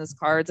little business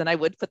cards and I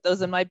would put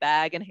those in my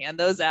bag and hand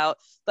those out.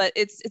 But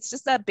it's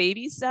just that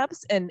baby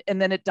steps and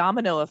then it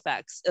domino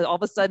effects. All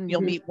of a sudden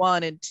you'll meet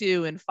 1 and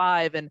 2 and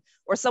 5,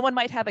 or someone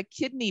might have a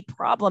kidney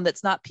problem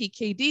that's not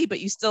PKD, but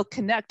you still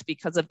connect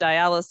because of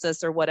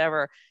dialysis or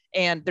whatever.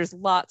 And there's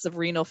lots of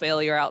renal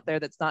failure out there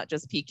that's not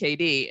just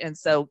PKD. And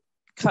so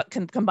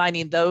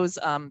combining those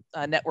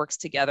networks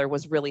together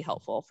was really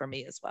helpful for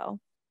me as well.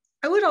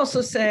 I would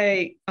also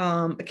say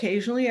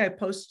occasionally I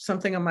post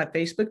something on my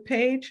Facebook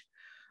page,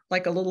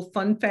 like a little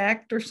fun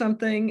fact or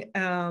something,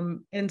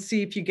 and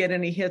see if you get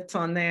any hits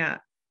on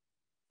that.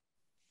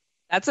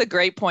 That's a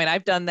great point.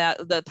 I've done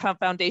that. The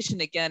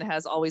foundation, again,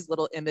 has always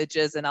little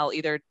images, and I'll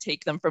either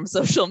take them from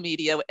social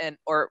media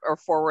or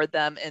forward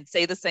them and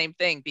say the same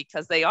thing,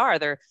 because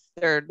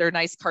they're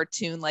nice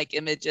cartoon-like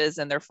images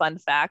and they're fun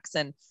facts.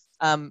 And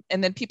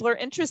then people are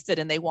interested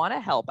and they want to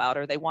help out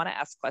or they want to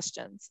ask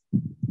questions.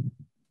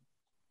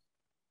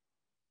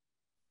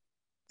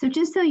 So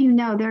just so you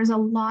know, there's a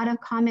lot of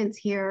comments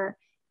here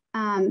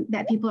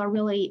that people are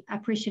really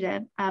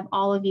appreciative of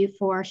all of you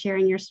for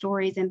sharing your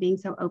stories and being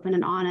so open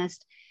and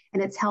honest.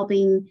 And it's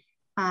helping,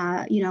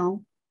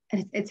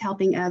 it's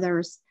helping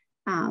others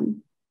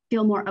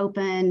feel more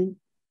open,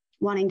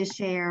 wanting to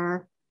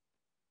share.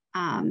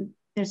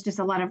 There's just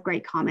a lot of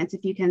great comments.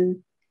 If you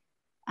can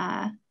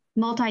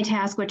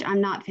multitask, which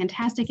I'm not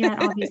fantastic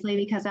at, obviously,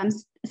 because I'm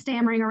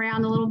stammering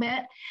around a little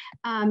bit.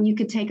 You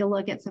could take a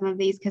look at some of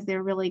these because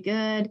they're really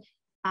good.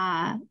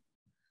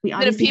 we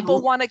And if obviously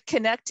people want to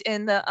connect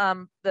in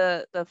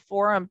the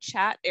forum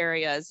chat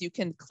areas, you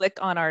can click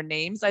on our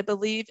names, I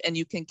believe, and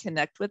you can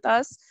connect with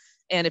us.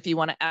 And if you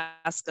want to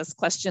ask us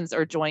questions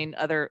or join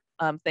other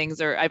things,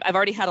 or I've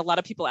already had a lot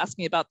of people ask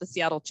me about the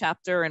Seattle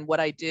chapter and what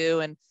I do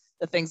and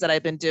the things that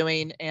I've been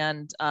doing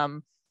and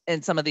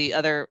some of the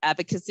other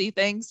advocacy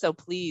things. So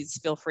please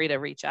feel free to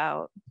reach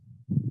out.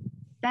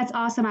 That's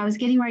awesome. I was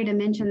getting ready to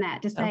mention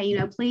that, to say, you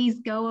know, please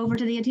go over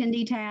to the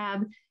attendee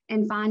tab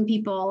and find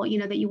people, you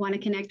know, that you want to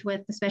connect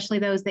with, especially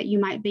those that you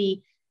might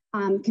be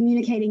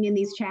communicating in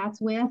these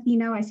chats with. You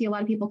know, I see a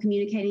lot of people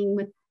communicating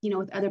with, you know,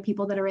 with other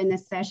people that are in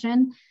this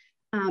session.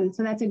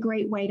 So that's a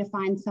great way to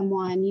find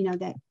someone, you know,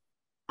 that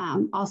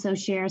also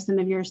shares some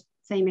of your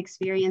same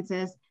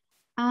experiences.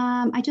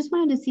 I just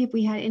wanted to see if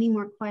we had any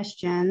more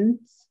questions.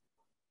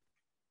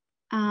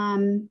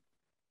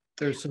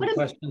 There's some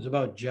questions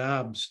about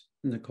jobs,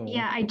 Nicole.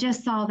 Yeah, I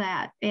just saw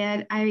that,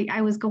 and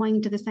I was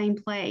going to the same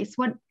place.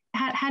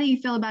 How do you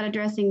feel about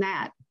addressing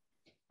that?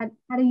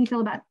 How do you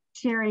feel about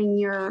sharing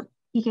your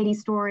PKD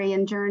story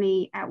and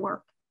journey at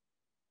work?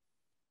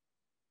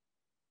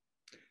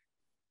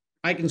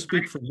 I can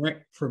speak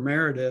for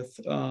Meredith.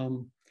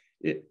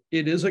 It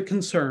is a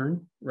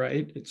concern,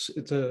 right?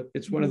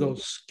 It's one of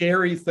those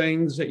scary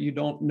things that you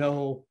don't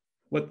know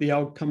what the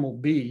outcome will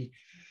be.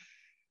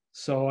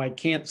 So I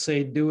can't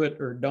say do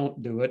it or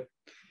don't do it.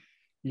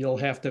 You'll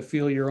have to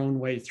feel your own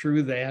way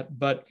through that.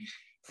 But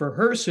for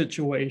her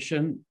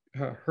situation,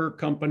 her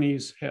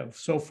companies have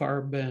so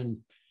far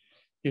been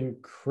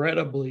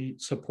incredibly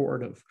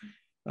supportive.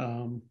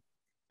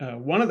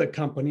 One of the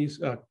companies,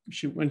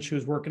 when she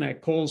was working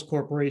at Kohl's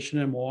Corporation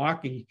in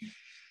Milwaukee,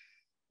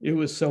 it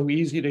was so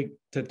easy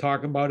to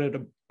talk about it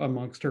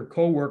amongst her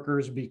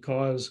coworkers,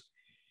 because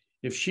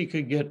if she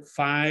could get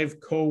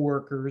 5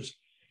 coworkers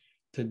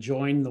to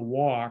join the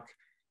walk,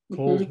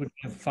 Kohl's would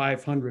have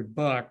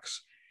 $500,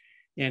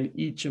 and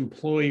each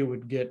employee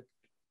would get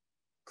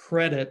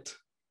credit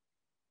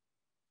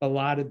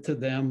allotted to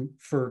them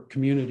for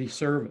community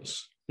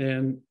service.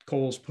 And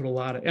Kohl's put a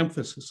lot of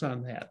emphasis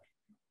on that.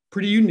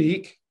 Pretty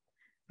unique,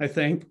 I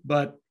think,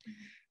 but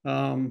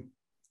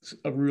it's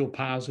a real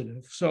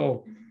positive.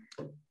 So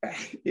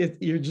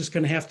you're just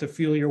going to have to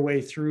feel your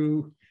way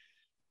through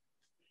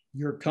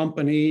your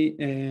company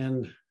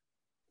and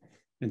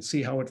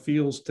see how it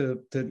feels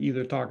to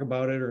either talk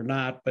about it or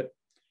not. But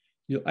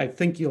I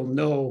think you'll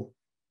know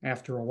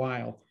after a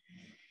while.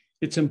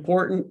 It's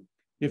important,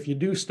 if you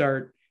do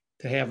start,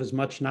 to have as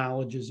much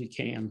knowledge as you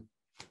can.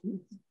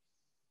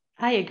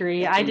 I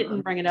agree. I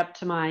didn't bring it up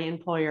to my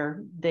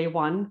employer day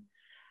one.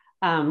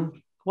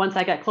 Once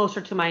I got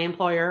closer to my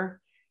employer,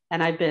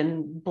 and I've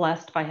been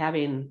blessed by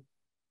having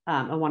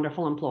a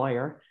wonderful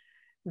employer,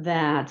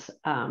 that,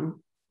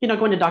 going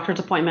to doctor's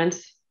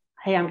appointments,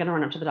 hey, I'm going to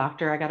run up to the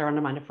doctor. I got to run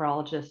to my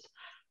nephrologist,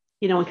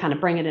 and kind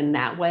of bring it in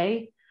that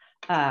way,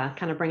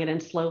 kind of bring it in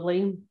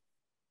slowly.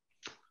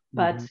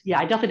 But yeah,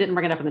 I definitely didn't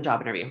bring it up in the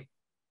job interview.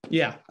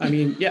 Yeah, I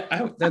mean,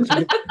 yeah, that's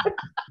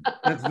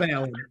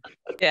valid.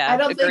 Yeah, I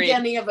don't think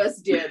any of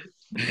us did.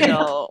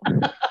 No.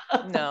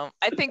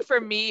 I think for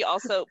me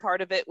also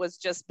part of it was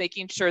just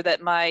making sure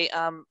that my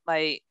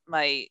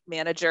my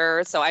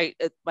manager. So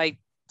my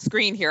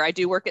screen here, I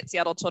do work at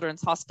Seattle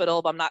Children's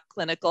Hospital, but I'm not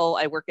clinical.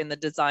 I work in the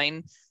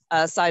design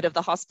side of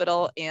the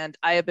hospital, and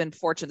I have been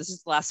fortunate. This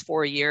is the last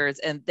 4 years,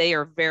 and they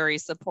are very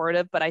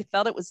supportive. But I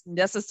felt it was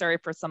necessary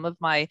for some of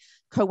my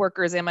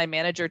coworkers and my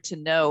manager to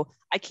know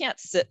I can't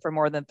sit for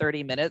more than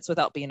 30 minutes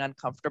without being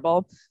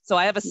uncomfortable. So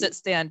I have a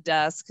sit-stand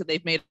desk.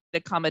 They've made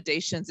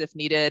accommodations if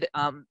needed.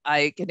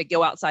 I can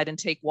go outside and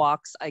take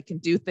walks. I can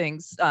do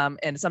things,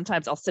 and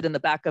sometimes I'll sit in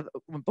the back of.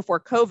 Before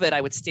COVID,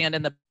 I would stand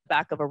in the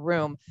back of a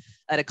room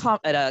at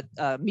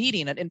a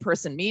meeting, an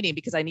in-person meeting,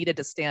 because I needed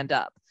to stand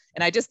up.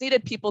 And I just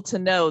needed people to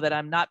know that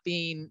I'm not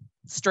being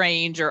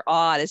strange or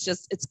odd.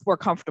 It's more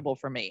comfortable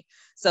for me.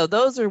 So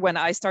those are when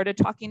I started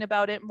talking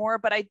about it more,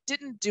 but I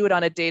didn't do it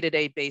on a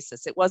day-to-day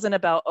basis. It wasn't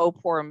about, oh,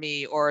 poor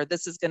me, or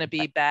this is going to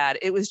be bad.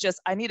 It was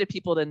just, I needed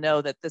people to know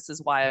that this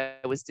is why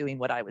I was doing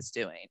what I was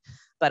doing.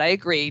 But I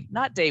agree,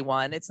 not day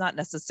one. It's not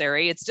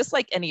necessary. It's just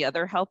like any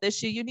other health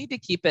issue. You need to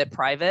keep it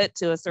private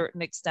to a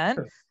certain extent.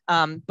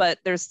 But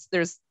there's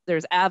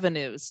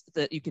avenues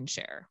that you can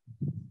share.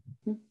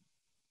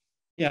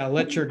 Yeah,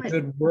 let your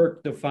good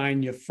work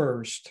define you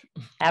first.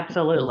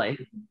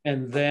 Absolutely.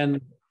 And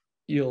then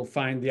you'll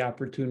find the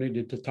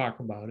opportunity to talk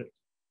about it.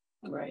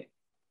 Right.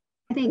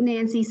 I think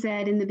Nancy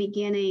said in the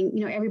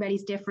beginning,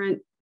 everybody's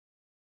different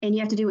and you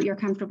have to do what you're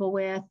comfortable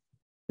with.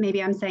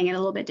 Maybe I'm saying it a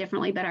little bit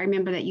differently, but I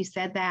remember that you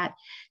said that.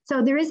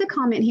 So there is a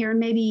comment here.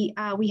 Maybe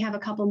we have a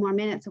couple more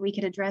minutes so we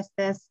could address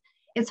this.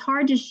 It's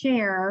hard to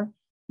share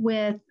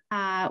with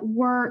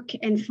work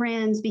and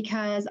friends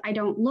because I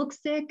don't look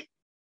sick,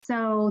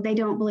 so they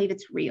don't believe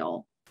it's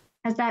real.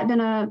 Has that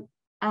been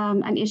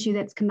an issue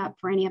that's come up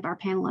for any of our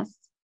panelists?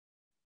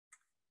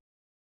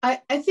 I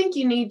think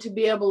you need to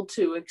be able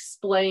to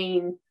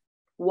explain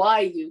why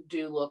you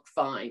do look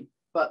fine,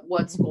 but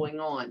what's going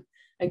on.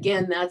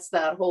 Again, that's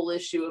that whole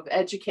issue of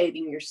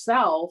educating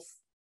yourself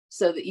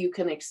so that you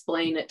can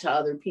explain it to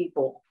other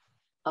people.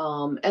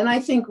 And I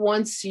think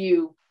once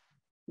you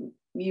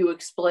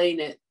explain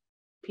it,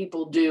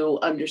 people do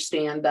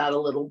understand that a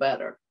little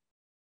better.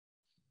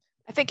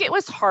 I think it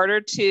was harder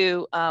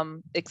to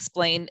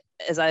explain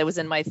as I was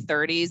in my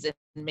 30s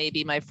and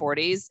maybe my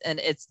 40s, and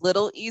it's a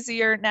little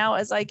easier now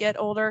as I get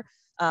older.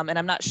 And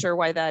I'm not sure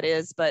why that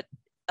is, but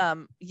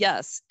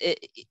yes,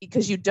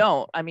 because you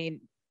don't. I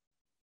mean,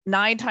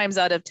 9 times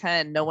out of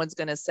 10, no one's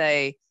going to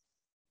say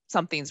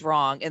something's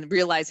wrong and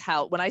realize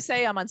how. When I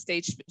say I'm on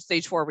stage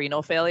 4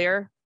 renal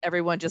failure,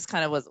 everyone just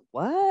kind of was,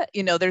 what?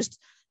 You know, there's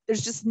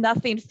just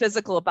nothing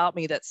physical about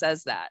me that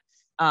says that,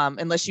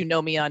 unless you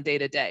know me on day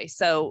to day.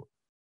 So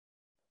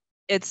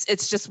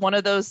it's just one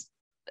of those,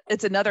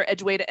 it's another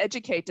way to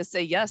educate, to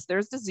say, yes,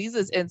 there's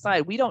diseases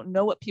inside. We don't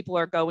know what people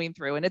are going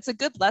through. And it's a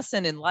good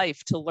lesson in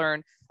life to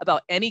learn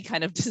about any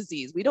kind of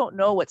disease. We don't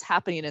know what's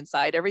happening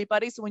inside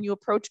everybody. So when you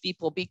approach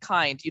people, be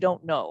kind. You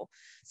don't know.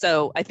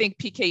 So I think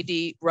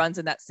PKD runs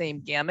in that same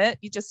gamut.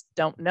 You just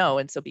don't know.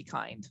 And so be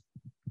kind.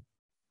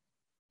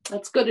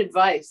 That's good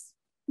advice.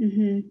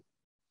 Mm-hmm.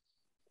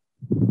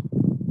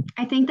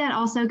 I think that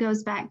also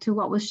goes back to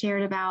what was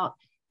shared about,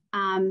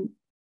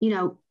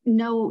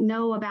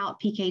 know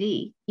about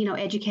PKD,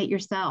 educate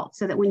yourself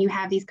so that when you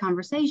have these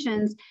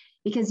conversations,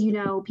 because,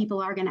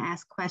 people are going to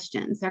ask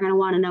questions, they're going to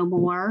want to know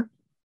more.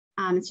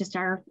 It's just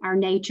our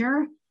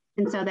nature.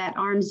 And so that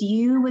arms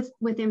you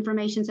with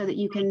information so that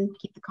you can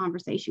keep the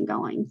conversation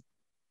going.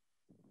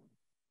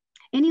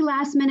 Any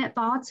last minute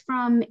thoughts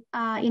from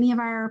any of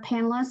our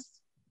panelists?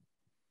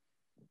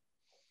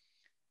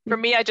 For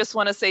me, I just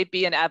want to say,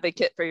 be an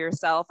advocate for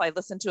yourself. I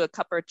listened to a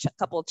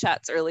couple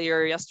chats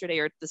earlier yesterday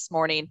or this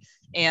morning,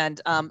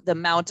 and the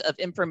amount of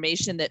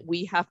information that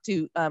we have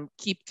to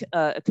keep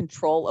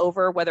control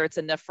over, whether it's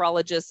a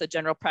nephrologist, a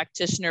general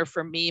practitioner.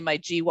 For me, my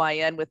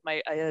GYN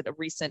I had a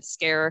recent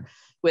scare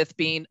with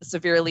being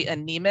severely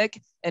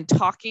anemic, and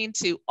talking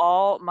to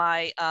all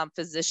my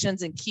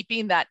physicians and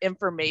keeping that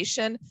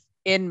information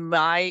in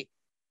my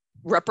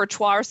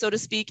repertoire, so to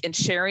speak, and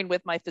sharing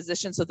with my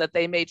physician so that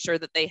they made sure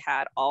that they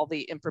had all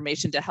the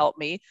information to help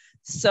me.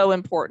 So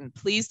important.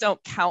 Please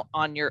don't count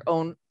on your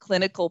own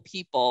clinical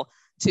people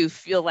to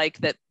feel like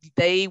that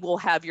they will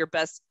have your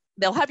best,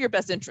 they'll have your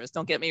best interest,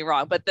 don't get me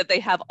wrong, but that they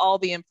have all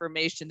the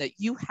information. That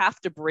you have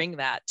to bring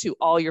that to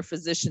all your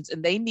physicians,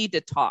 and they need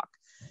to talk.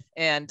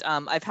 And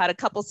I've had a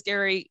couple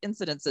scary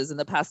incidences in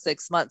the past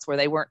 6 months where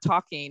they weren't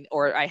talking,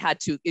 or I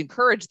had to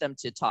encourage them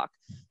to talk.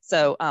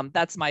 So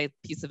that's my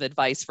piece of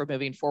advice for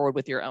moving forward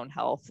with your own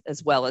health,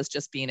 as well as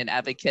just being an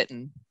advocate,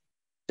 and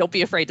don't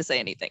be afraid to say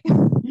anything.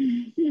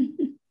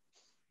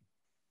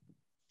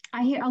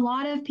 I hear a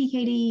lot of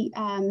PKD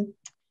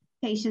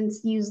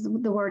patients use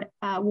the word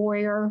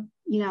warrior,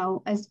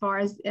 as far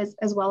as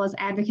well as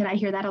advocate. I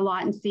hear that a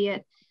lot and see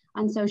it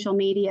on social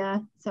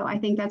media. So I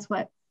think that's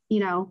what,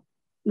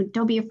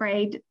 don't be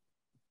afraid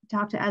to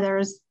talk to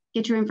others,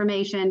 get your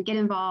information, get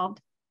involved.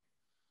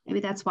 Maybe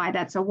that's why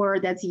that's a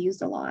word that's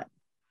used a lot.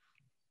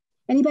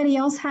 Anybody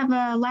else have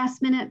a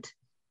last minute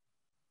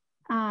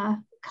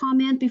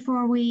comment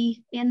before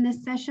we end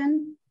this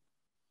session?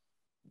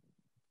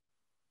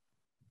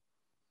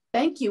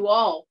 Thank you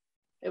all.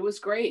 It was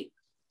great.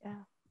 Yeah.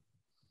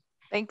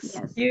 Thanks. Yes.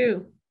 Thank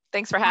you.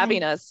 Thanks for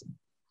having us.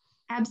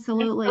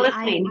 Absolutely.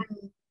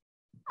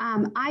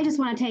 I just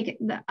want to take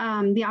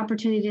the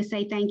opportunity to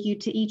say thank you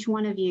to each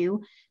one of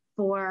you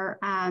for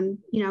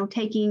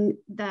taking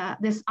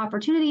this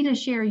opportunity to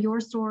share your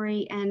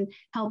story and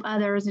help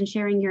others and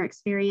sharing your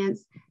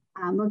experience.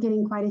 We're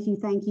getting quite a few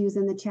thank yous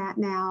in the chat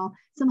now.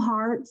 Some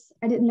hearts.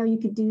 I didn't know you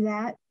could do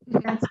that.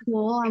 That's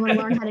cool. I want to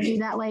learn how to do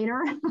that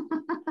later.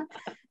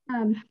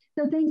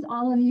 So thanks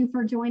all of you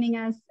for joining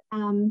us.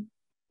 And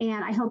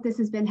I hope this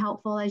has been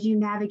helpful as you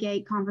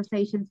navigate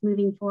conversations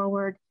moving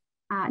forward.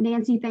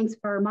 Nancy, thanks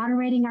for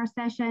moderating our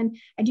session.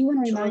 I do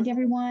want to remind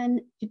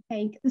everyone to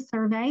take the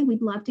survey.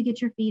 We'd love to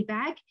get your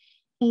feedback.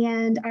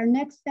 And our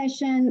next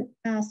session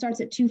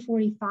starts at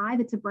 2:45.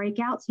 It's a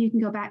breakout, so you can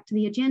go back to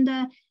the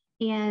agenda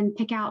and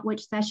pick out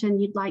which session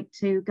you'd like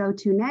to go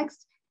to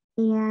next.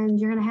 And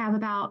you're going to have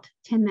about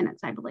 10 minutes,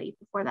 I believe,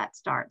 before that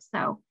starts.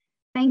 So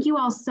thank you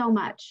all so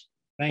much.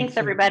 Thanks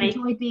everybody.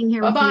 Enjoyed being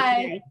here with you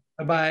today.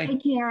 Bye-bye.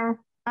 Take care.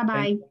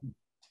 Bye-bye.